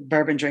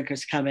bourbon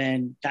drinkers come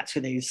in, that's who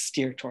they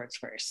steer towards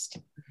first.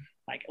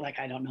 Like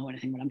I don't know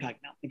anything what I'm talking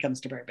about when it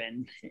comes to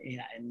bourbon.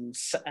 Yeah, and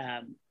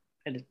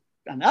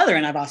on the other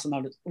end, I've also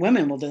noticed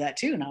women will do that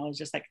too. And I was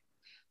just like,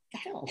 the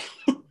hell?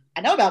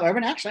 I know about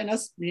bourbon. Actually, I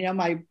know,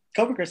 my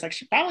coworker's like,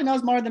 she probably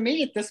knows more than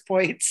me at this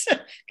point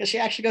because she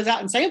actually goes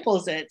out and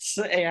samples it.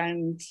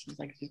 And she's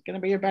like, it's going to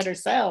be a better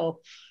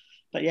sell.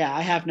 But yeah,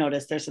 I have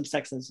noticed there's some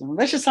sexism.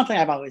 That's just something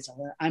I've always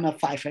done. I'm a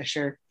fly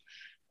fisher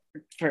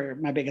for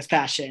my biggest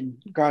passion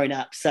growing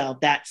up. So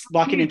that's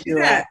walking into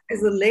that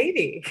as a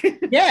lady.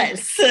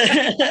 Yes.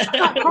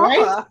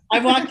 Right?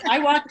 I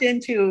walked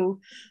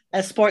into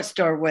a sports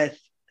store with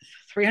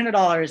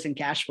 $300 in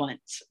cash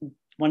once,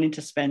 wanting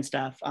to spend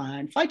stuff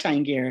on fly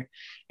tying gear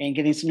and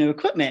getting some new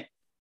equipment.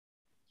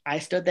 I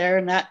stood there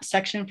in that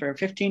section for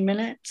 15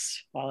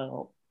 minutes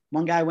while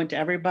one guy went to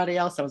everybody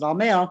else. That was all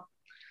male.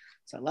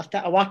 So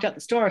I walked out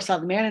the store, saw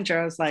the manager.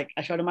 I was like,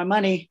 I showed him my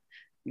money.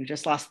 You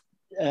just lost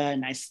a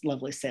nice,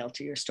 lovely sale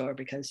to your store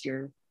because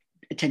your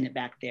attendant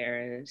back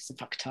there is a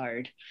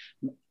fucktard,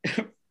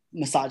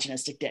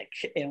 misogynistic dick,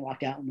 and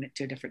walked out and went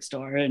to a different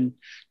store. And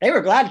they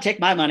were glad to take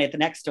my money at the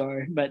next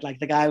store. But like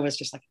the guy was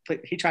just like,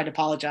 he tried to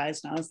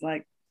apologize. And I was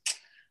like,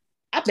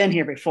 I've been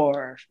here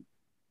before.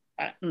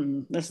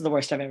 This is the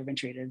worst I've ever been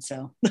treated.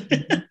 So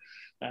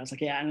I was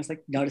like, yeah. And I was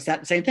like, notice that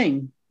the same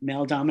thing.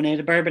 Male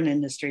dominated bourbon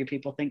industry.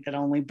 People think that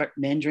only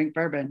men drink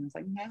bourbon. I was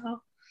like,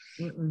 no.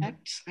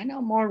 I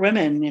know more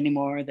women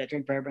anymore that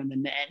drink bourbon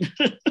than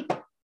men.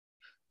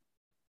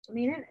 I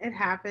mean, it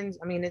happens.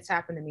 I mean, it's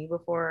happened to me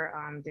before.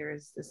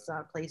 There's this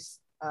place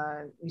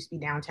used to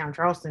be downtown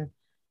Charleston.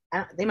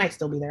 They might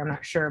still be there. I'm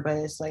not sure, but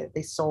it's like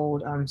they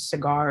sold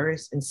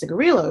cigars and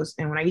cigarillos.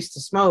 And when I used to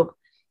smoke,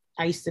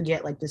 I used to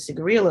get like the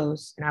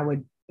cigarillos, and I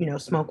would,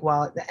 smoke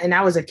and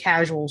I was a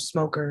casual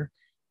smoker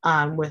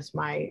with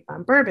my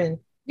bourbon.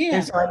 Yeah.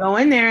 And so I go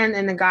in there,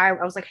 and the guy,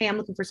 I was like, hey, I'm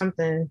looking for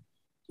something,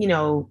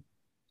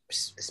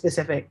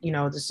 specific,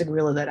 the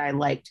cigarillo that I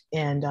liked.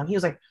 And he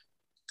was like,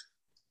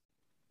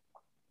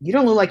 you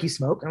don't look like you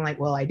smoke. And I'm like,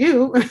 well, I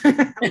do.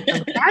 I'm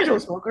a casual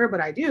smoker,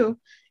 but I do.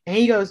 And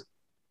he goes,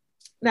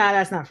 nah,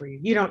 that's not for you.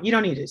 You don't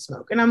need to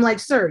smoke. And I'm like,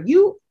 sir,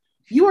 you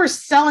are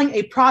selling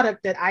a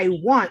product that I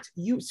want.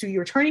 So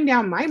you're turning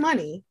down my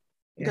money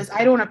because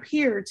I don't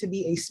appear to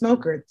be a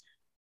smoker.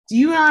 Do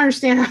you not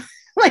understand?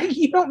 Like,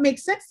 you don't make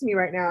sense to me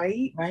right now.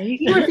 He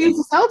refused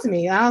to sell to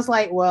me. And I was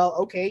like, well,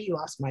 okay, you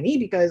lost money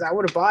because I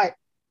would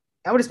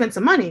have spent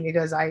some money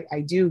because I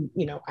do,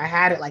 I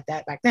had it like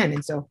that back then.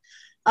 And so,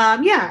 I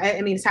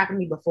mean, it's happened to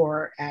me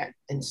before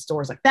in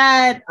stores like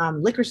that,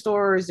 liquor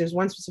stores. There's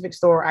one specific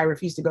store I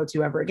refuse to go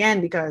to ever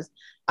again because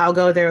I'll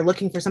go there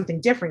looking for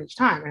something different each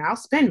time, and I'll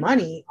spend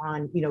money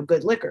on,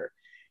 good liquor.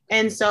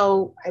 And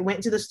so I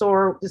went to the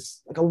store,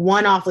 this like a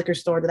one-off liquor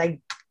store that I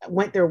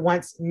went there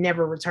once,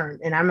 never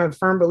returned. And I'm a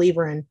firm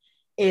believer in,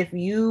 if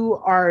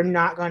you are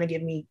not going to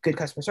give me good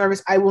customer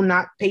service, I will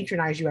not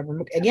patronize you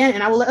ever again.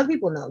 And I will let other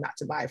people know not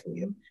to buy from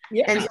you.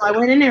 Yeah. And so I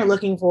went in there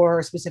looking for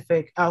a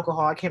specific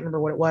alcohol. I can't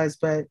remember what it was,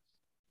 but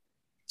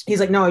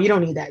he's like, no, you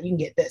don't need that. You can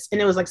get this. And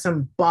it was like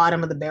some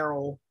bottom of the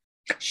barrel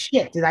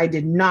shit that I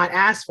did not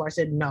ask for. I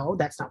said, no,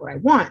 that's not what I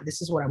want.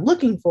 This is what I'm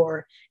looking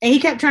for. And he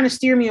kept trying to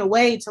steer me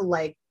away to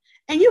like,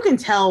 and you can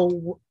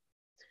tell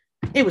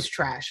it was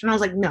trash. And I was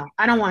like, no,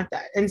 I don't want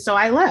that. And so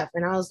I left,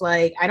 and I was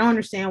like, I don't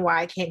understand why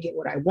I can't get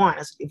what I want. I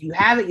was like, if you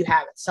have it, you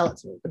have it, sell it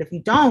to me. But if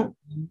you don't,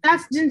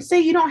 didn't say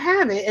you don't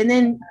have it. And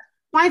then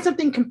find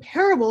something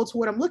comparable to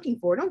what I'm looking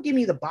for. Don't give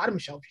me the bottom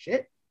shelf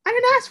shit. I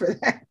didn't ask for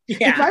that.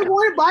 Yeah. If I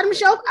wanted bottom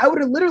shelf, I would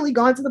have literally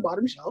gone to the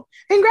bottom shelf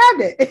and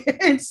grabbed it.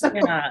 And so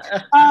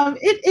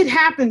it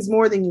happens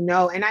more than you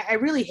know. And I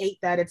really hate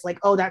that. It's like,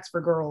 oh, that's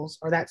for girls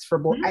or that's for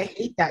boys. I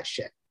hate that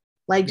shit.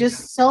 Like,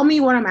 just sell me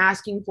what I'm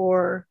asking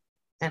for.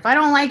 And if I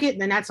don't like it,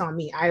 then that's on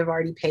me. I've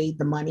already paid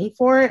the money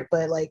for it.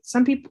 But like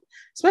some people,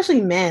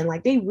 especially men,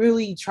 like they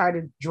really try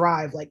to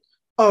drive like,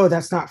 oh,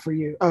 that's not for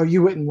you. Oh,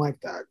 you wouldn't like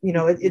that.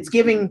 It's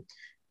giving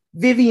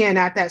Vivian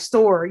at that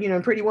store,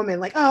 Pretty Woman,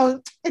 like,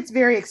 oh, it's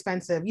very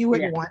expensive. You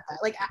wouldn't want that.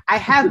 Like, I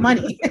have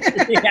money.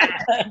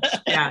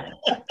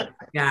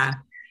 Yeah.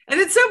 And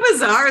it's so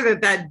bizarre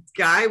that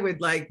guy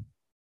would like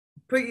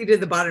put you to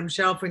the bottom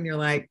shelf when you're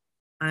like,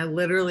 I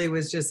literally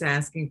was just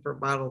asking for a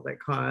bottle that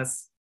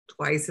costs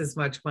twice as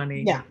much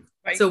money. Yeah.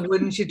 Right. So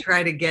wouldn't you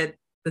try to get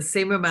the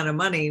same amount of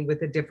money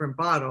with a different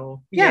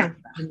bottle? Yeah.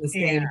 In the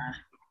same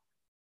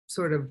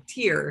sort of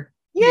tier.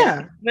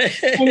 Yeah.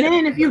 And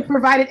then if you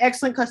provided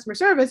excellent customer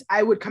service,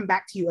 I would come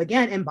back to you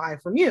again and buy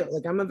from you.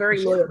 Like, I'm a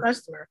very loyal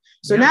customer.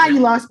 So now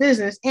you lost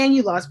business and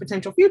you lost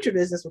potential future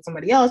business with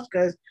somebody else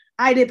because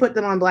I did put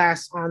them on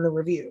blast on the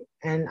review.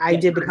 And I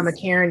did become a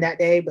Karen that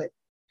day, but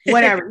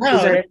whatever.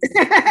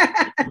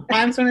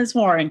 Times when it's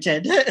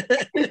warranted.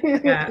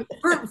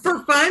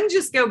 For fun,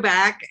 just go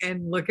back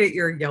and look at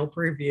your Yelp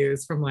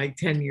reviews from like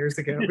 10 years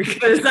ago,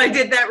 because I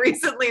did that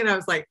recently and I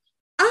was like,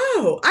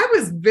 oh, I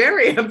was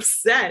very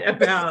upset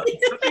about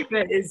something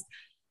that is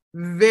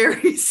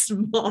very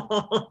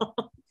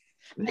small.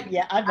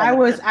 Yeah, I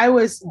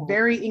was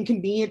very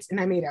inconvenienced and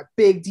I made a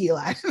big deal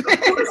out of it.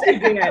 Of course I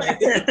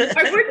did.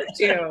 Why wouldn't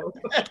you?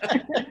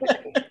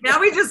 Now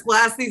we just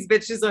blast these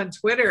bitches on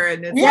Twitter,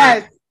 and it's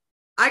like,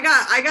 I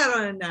got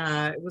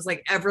on it was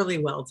like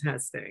Everly Well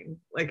testing.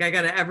 Like, I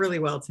got an Everly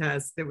Well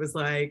test. It was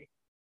like,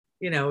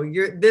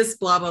 this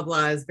blah, blah,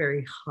 blah is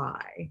very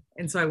high.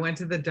 And so I went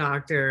to the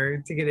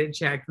doctor to get it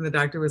checked. And the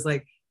doctor was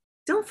like,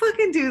 don't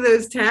fucking do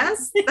those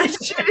tests. That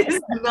shit is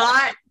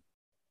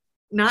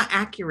not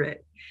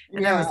accurate.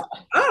 And I was like,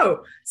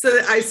 oh,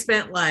 so I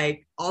spent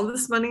like all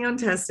this money on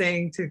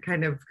testing to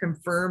kind of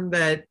confirm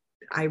that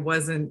I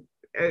wasn't,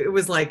 it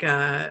was like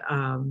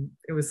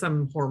it was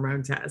some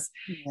hormone test.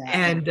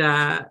 And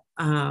I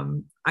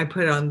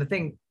put on the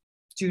thing,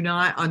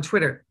 on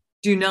Twitter,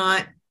 do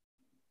not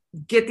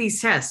get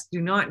these tests.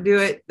 Do not do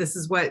it. This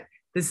is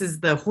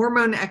the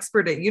hormone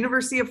expert at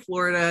University of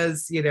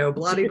Florida's, blah,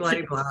 blah,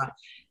 blah, blah.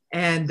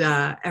 And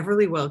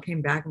Everly Well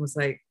came back and was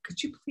like,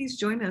 could you please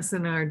join us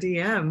in our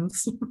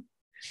DMs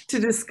to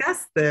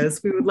discuss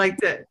this? We would like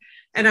to.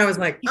 And I was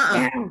like, no,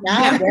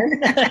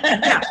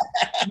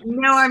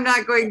 I'm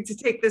not going to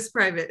take this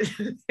private.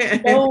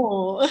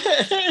 No. So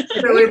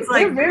it's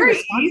like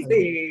very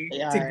easy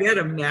to get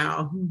them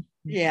now.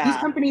 Yeah. These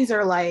companies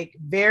are like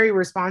very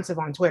responsive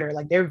on Twitter.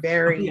 Like they're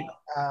very,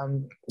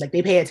 like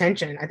they pay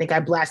attention. I think I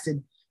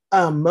blasted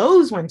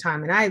Moe's one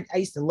time, and I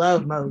used to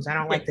love Moe's. I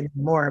don't like them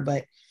anymore,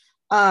 but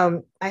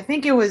I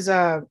think it was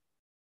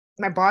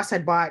my boss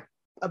had bought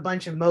a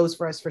bunch of Moe's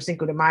for us for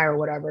Cinco de Mayo or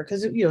whatever,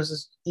 because it was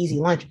just easy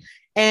lunch.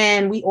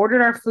 And we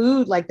ordered our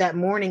food like that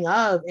morning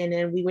of, and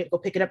then we went to go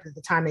pick it up at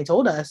the time they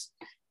told us,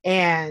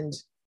 and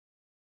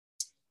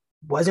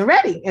wasn't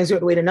ready. And so we had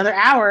to wait another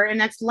hour, and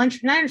that's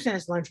lunch. And I understand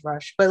it's lunch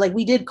rush, but like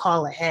we did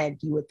call ahead,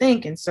 you would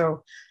think. And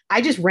so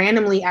I just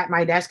randomly at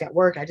my desk at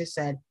work, I just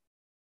said,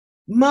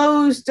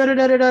 Moe's, da da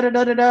da da da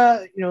da da da.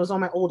 It was on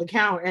my old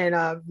account.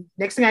 And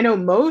next thing I know,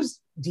 Moe's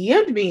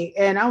DM'd me,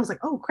 and I was like,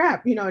 oh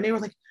crap, and they were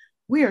like,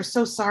 we are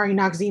so sorry,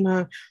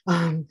 Noxzema.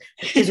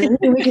 Is there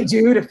anything we can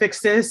do to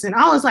fix this? And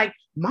I was like,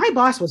 my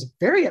boss was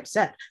very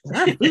upset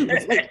that our food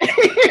was late.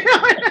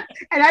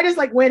 And I just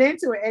like went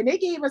into it, and they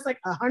gave us like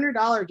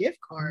 $100 gift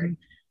card.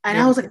 And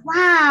I was like,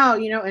 wow,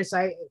 and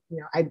so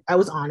I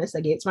was honest.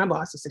 I gave it to my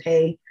boss. I said,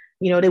 hey,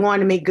 they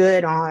wanted to make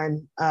good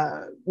on,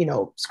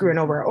 screwing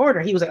over our order.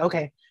 He was like,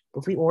 okay,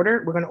 if we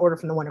order, we're going to order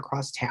from the one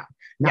across town,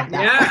 not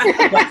that.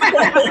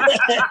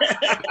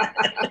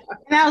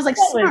 And I was like,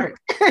 smart.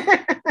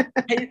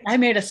 I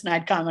made a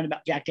snide comment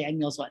about Jack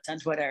Daniels once on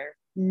Twitter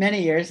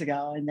many years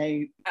ago, and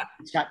they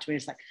got to me.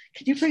 It's like,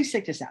 could you please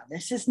take this out?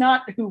 This is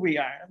not who we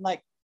are. I'm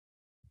like,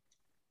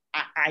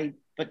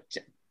 but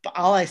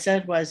all I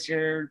said was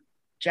your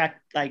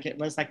Jack, like it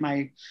was like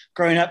my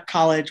growing up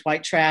college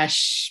white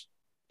trash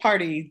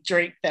party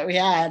drink that we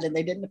had, and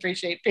they didn't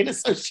appreciate being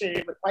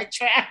associated with white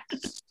trash.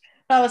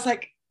 I was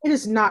like, it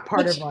is not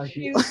part of our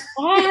you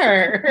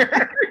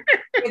are.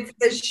 If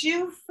the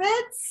shoe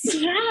fits,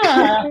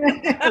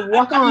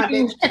 walk on.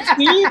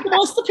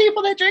 Most of the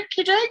people that drink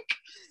you drink,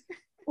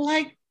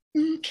 like,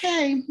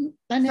 okay,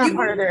 that's not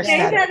part of their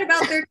say aesthetic. That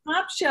about their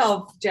top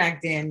shelf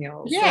Jack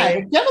Daniels. Yeah,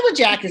 like, Gentleman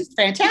Jack is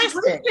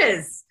fantastic.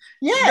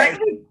 Yeah,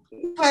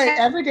 but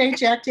everyday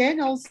Jack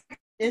Daniels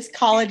is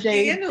college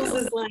age. Daniels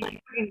is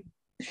like,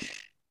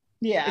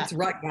 it's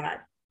rut gut.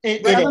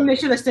 Tell them they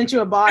should have sent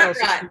you a bottle.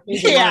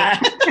 Yeah.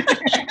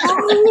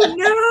 Oh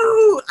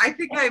no! I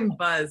think I'm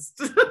buzzed.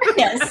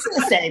 Yes,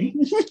 the same.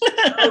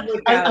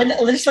 I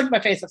just look at my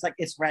face. It's like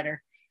it's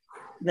redder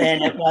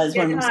than it was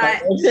when we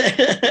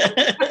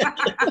started.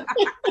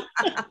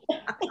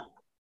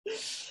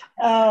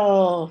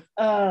 Oh,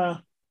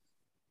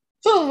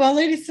 well,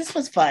 ladies, this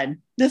was fun.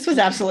 This was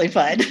absolutely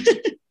fun.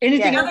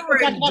 Anything else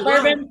about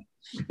bourbon?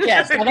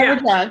 Yes, now that we're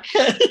drunk,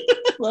 a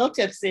little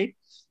tipsy,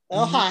 a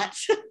little hot.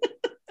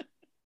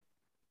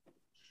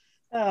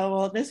 Oh,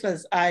 well, this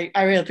was, I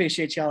really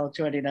appreciate y'all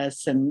joining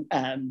us, and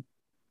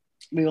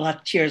we will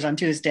have cheers on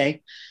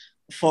Tuesday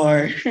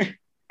for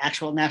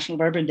actual National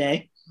Bourbon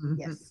Day.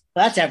 Yes.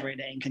 Well, that's every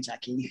day in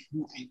Kentucky.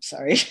 I'm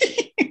sorry.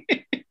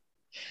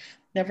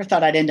 Never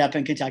thought I'd end up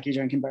in Kentucky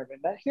drinking bourbon,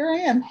 but here I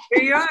am.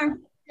 Here you are.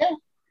 Yeah.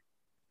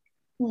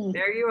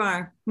 There you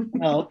are.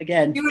 Well,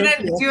 again. Do you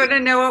want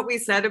to know what we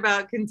said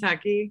about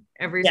Kentucky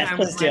every time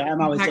we went to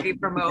Kentucky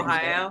from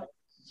Ohio?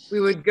 We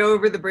would go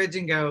over the bridge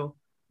and go,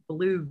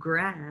 blue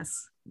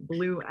grass,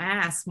 blue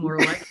ass, more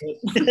like it.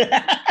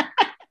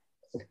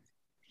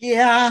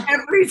 Yeah.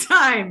 Every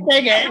time.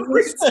 Dang it.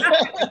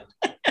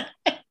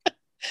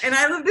 And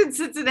I lived in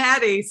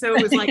Cincinnati, so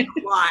it was like a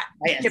lot.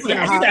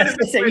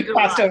 You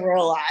crossed over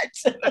a lot.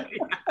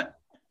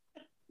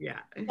 Yeah.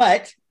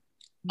 But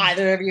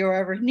either of you are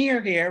ever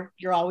near here,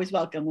 you're always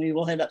welcome. We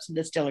will hit up some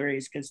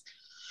distilleries, because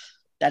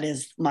that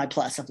is my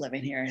plus of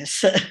living here,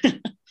 is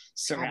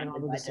surrounded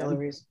by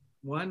distilleries.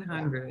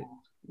 100.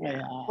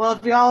 Yeah. Well,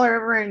 if y'all are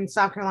ever in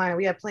South Carolina,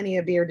 we have plenty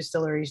of beer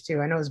distilleries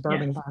too. I know it's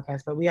bourbon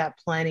podcast, but we have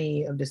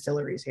plenty of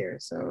distilleries here.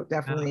 So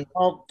definitely.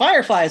 Well,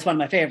 Firefly is one of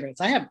my favorites.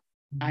 I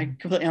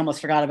completely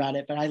almost forgot about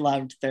it, but I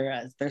loved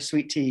their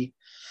sweet tea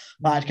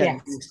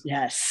vodka.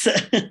 Yes.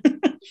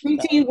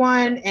 Sweet tea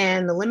one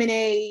and the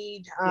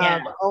lemonade.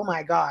 Oh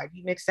my God.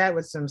 You mix that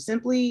with some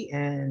Simply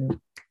and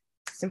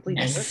simply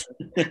Yes.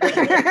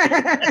 delicious.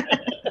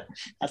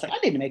 I was like, I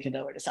need to make it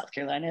over to South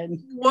Carolina.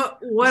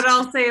 What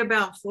I'll say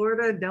about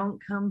Florida, don't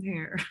come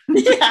here.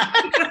 Yeah.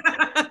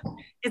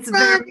 It's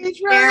very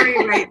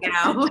scary right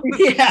now.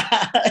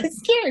 Yeah, it's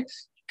scary.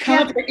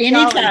 Come up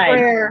anytime.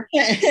 Prayer.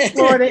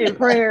 Florida in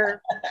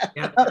prayer.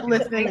 Yep.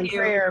 Uplifting in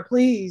prayer.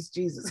 Please,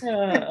 Jesus.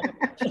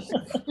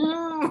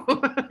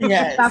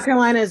 Yes. South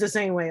Carolina is the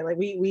same way. Like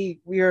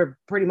we are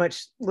pretty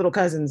much little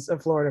cousins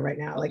of Florida right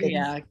now. Like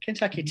yeah,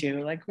 Kentucky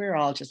too. Like we're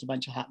all just a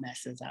bunch of hot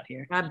messes out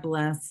here. God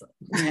bless.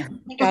 Yeah.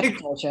 God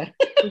bless Georgia.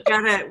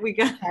 We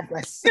got God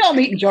bless. We all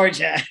meet in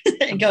Georgia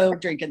and go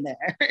drinking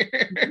there.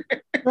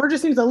 Georgia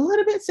seems a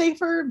little bit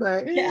safer,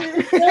 but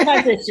yeah, still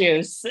has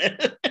issues.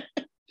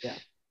 Yeah.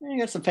 I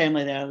got some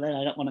family there that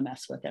I don't want to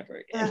mess with ever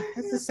again. Yeah,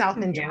 it's the South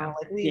in general.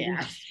 Like we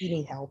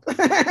need help.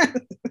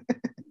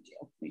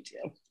 Me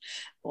too.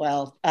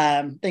 Well,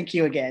 thank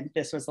you again.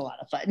 This was a lot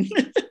of fun.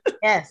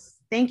 Yes.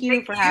 Thank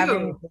you for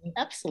having me.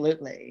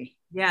 Absolutely.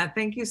 Yeah,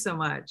 thank you so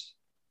much.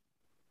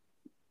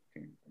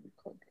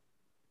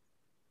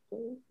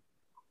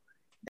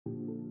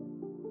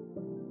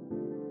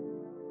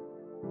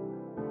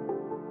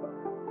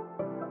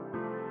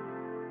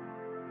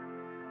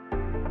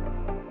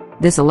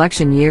 This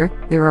election year,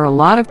 there are a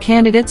lot of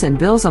candidates and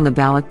bills on the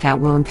ballot that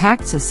will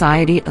impact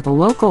society at the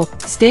local,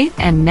 state,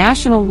 and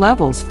national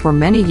levels for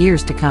many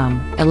years to come.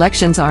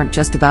 Elections aren't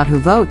just about who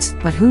votes,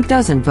 but who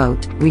doesn't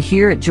vote. We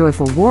here at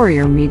Joyful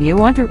Warrior Media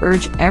want to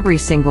urge every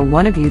single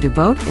one of you to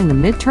vote in the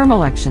midterm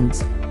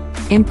elections,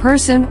 in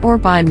person or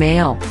by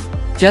mail.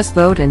 Just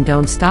vote and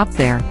don't stop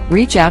there.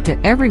 Reach out to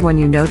everyone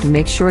you know to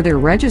make sure they're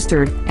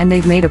registered and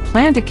they've made a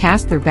plan to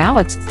cast their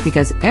ballots,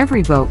 because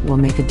every vote will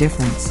make a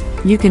difference.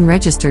 You can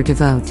register to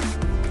vote.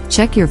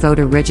 Check your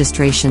voter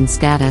registration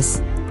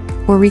status,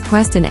 or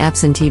request an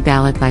absentee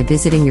ballot by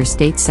visiting your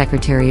state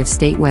Secretary of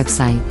State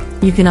website.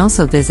 You can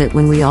also visit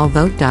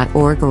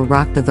whenweallvote.org or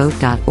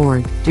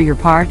rockthevote.org. Do your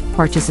part,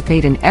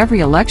 participate in every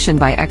election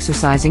by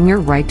exercising your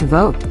right to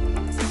vote.